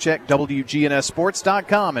game, check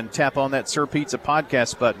WGNSSports.com and tap on that Sir Pizza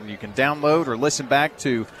podcast button. You can download or listen back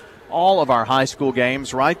to all of our high school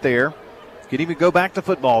games right there. You can even go back to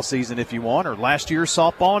football season if you want, or last year's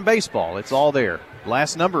softball and baseball. It's all there.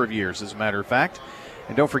 Last number of years, as a matter of fact.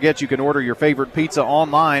 And don't forget, you can order your favorite pizza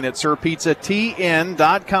online at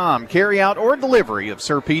SirPizzaTN.com. Carry out or delivery of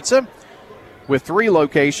Sir Pizza with 3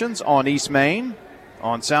 locations on East Main,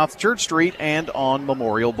 on South Church Street, and on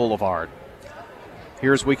Memorial Boulevard.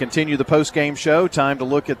 Here as we continue the post-game show, time to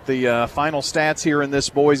look at the final stats here in this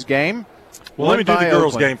boys' game. Well, let me do the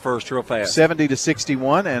girls' game first real fast.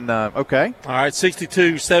 70-61, and okay. All right,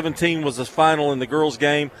 62-17 was the final in the girls'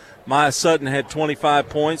 game. Maya Sutton had 25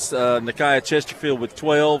 points, Nakia Chesterfield with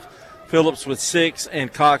 12, Phillips with 6,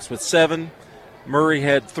 and Cox with 7. Murray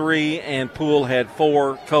had 3, and Poole had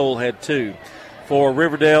 4, Cole had 2. For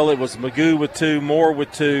Riverdale, it was Magoo with 2, Moore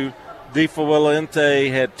with 2,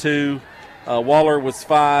 DeFuente had 2, Waller with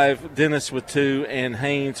 5, Dennis with 2, and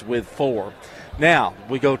Haynes with 4. Now,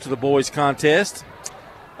 we go to the boys' contest.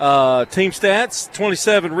 Team stats,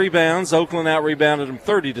 27 rebounds. Oakland out-rebounded them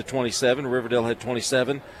 30-27. Riverdale had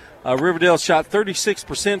 27. Riverdale shot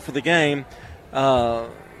 36% for the game.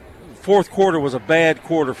 Fourth quarter was a bad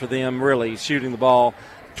quarter for them, really, shooting the ball.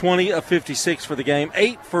 20 of 56 for the game.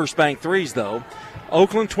 8 first bank threes, though.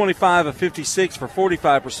 Oakland 25 of 56 for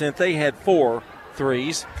 45%. They had 4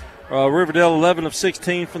 threes. Riverdale 11 of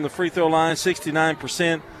 16 from the free throw line,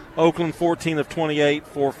 69%. Oakland 14 of 28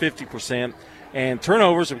 for 50%. And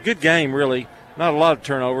turnovers, a good game, really. Not a lot of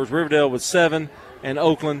turnovers. Riverdale with 7 and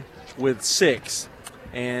Oakland with 6.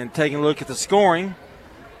 And taking a look at the scoring,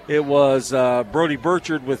 it was Brody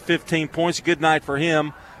Burchard with 15 points. A good night for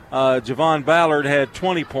him. Javon Ballard had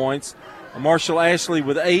 20 points. Marshall Ashley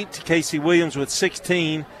with 8. Casey Williams with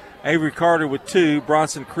 16. Avery Carter with 2.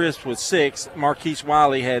 Bronson Crisp with 6. Marquise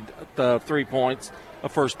Wiley had 3 points, a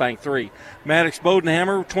first bank 3. Maddox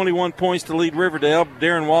Bodenhammer, 21 points to lead Riverdale.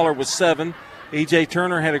 Darren Waller with 7. E.J.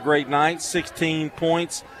 Turner had a great night, 16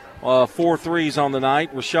 points, 4 threes on the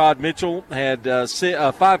night. Rashad Mitchell had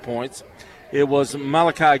 5 points. It was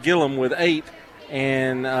Malachi Gillum with 8,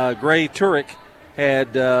 and Gray Turek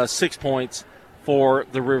had 6 points for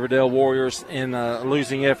the Riverdale Warriors in a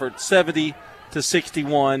losing effort,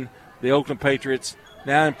 70-61. The Oakland Patriots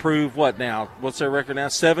now improve what now? What's their record now?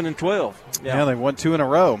 7-12. Yeah, they won 2 in a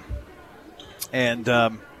row. And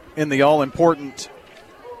in the all-important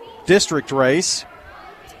district race,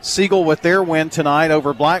 Siegel with their win tonight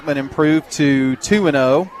over Blackman improved to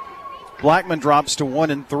 2-0. Blackman drops to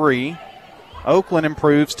 1-3. Oakland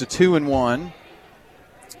improves to 2-1.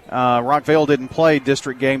 Rockvale didn't play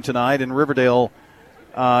district game tonight, and Riverdale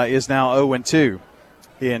is now 0-2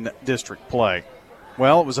 in district play.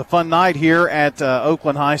 Well, it was a fun night here at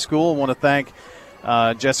Oakland High School. I want to thank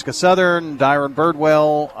Jessica Southern, Dyron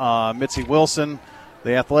Birdwell, Mitzi Wilson,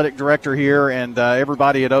 the athletic director here, and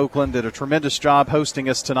everybody at Oakland did a tremendous job hosting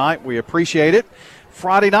us tonight. We appreciate it.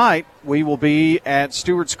 Friday night, we will be at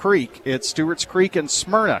Stewart's Creek. It's Stewart's Creek and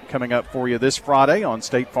Smyrna coming up for you this Friday on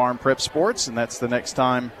State Farm Prep Sports, and that's the next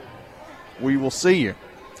time we will see you.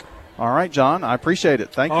 All right, John, I appreciate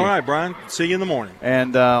it. Thank you. All right, Brian. See you in the morning.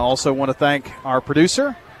 And also want to thank our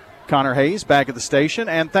producer, Connor Hayes, back at the station.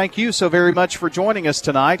 And thank you so very much for joining us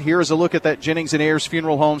tonight. Here is a look at that Jennings and Ayers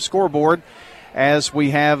Funeral Home scoreboard as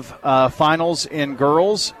we have finals in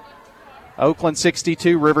girls. Oakland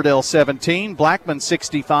 62, Riverdale 17, Blackman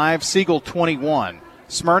 65, Siegel 21,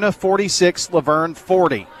 Smyrna 46, Laverne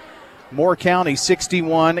 40, Moore County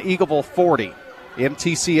 61, Eagleville 40,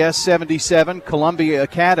 MTCS 77, Columbia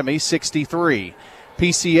Academy 63,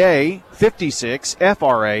 PCA 56,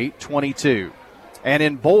 FRA 22. And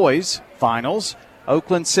in boys finals,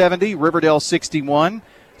 Oakland 70, Riverdale 61,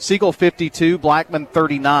 Siegel 52, Blackman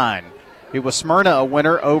 39. It was Smyrna a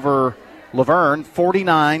winner over Laverne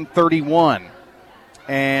 49-31.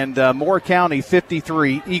 And Moore County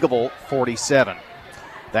 53, Eagleville 47.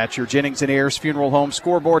 That's your Jennings and Ayers Funeral Home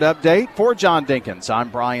scoreboard update. For John Dinkins,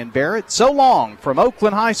 I'm Brian Barrett. So long from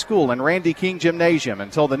Oakland High School and Randy King Gymnasium.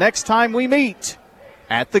 Until the next time we meet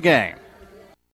at the game.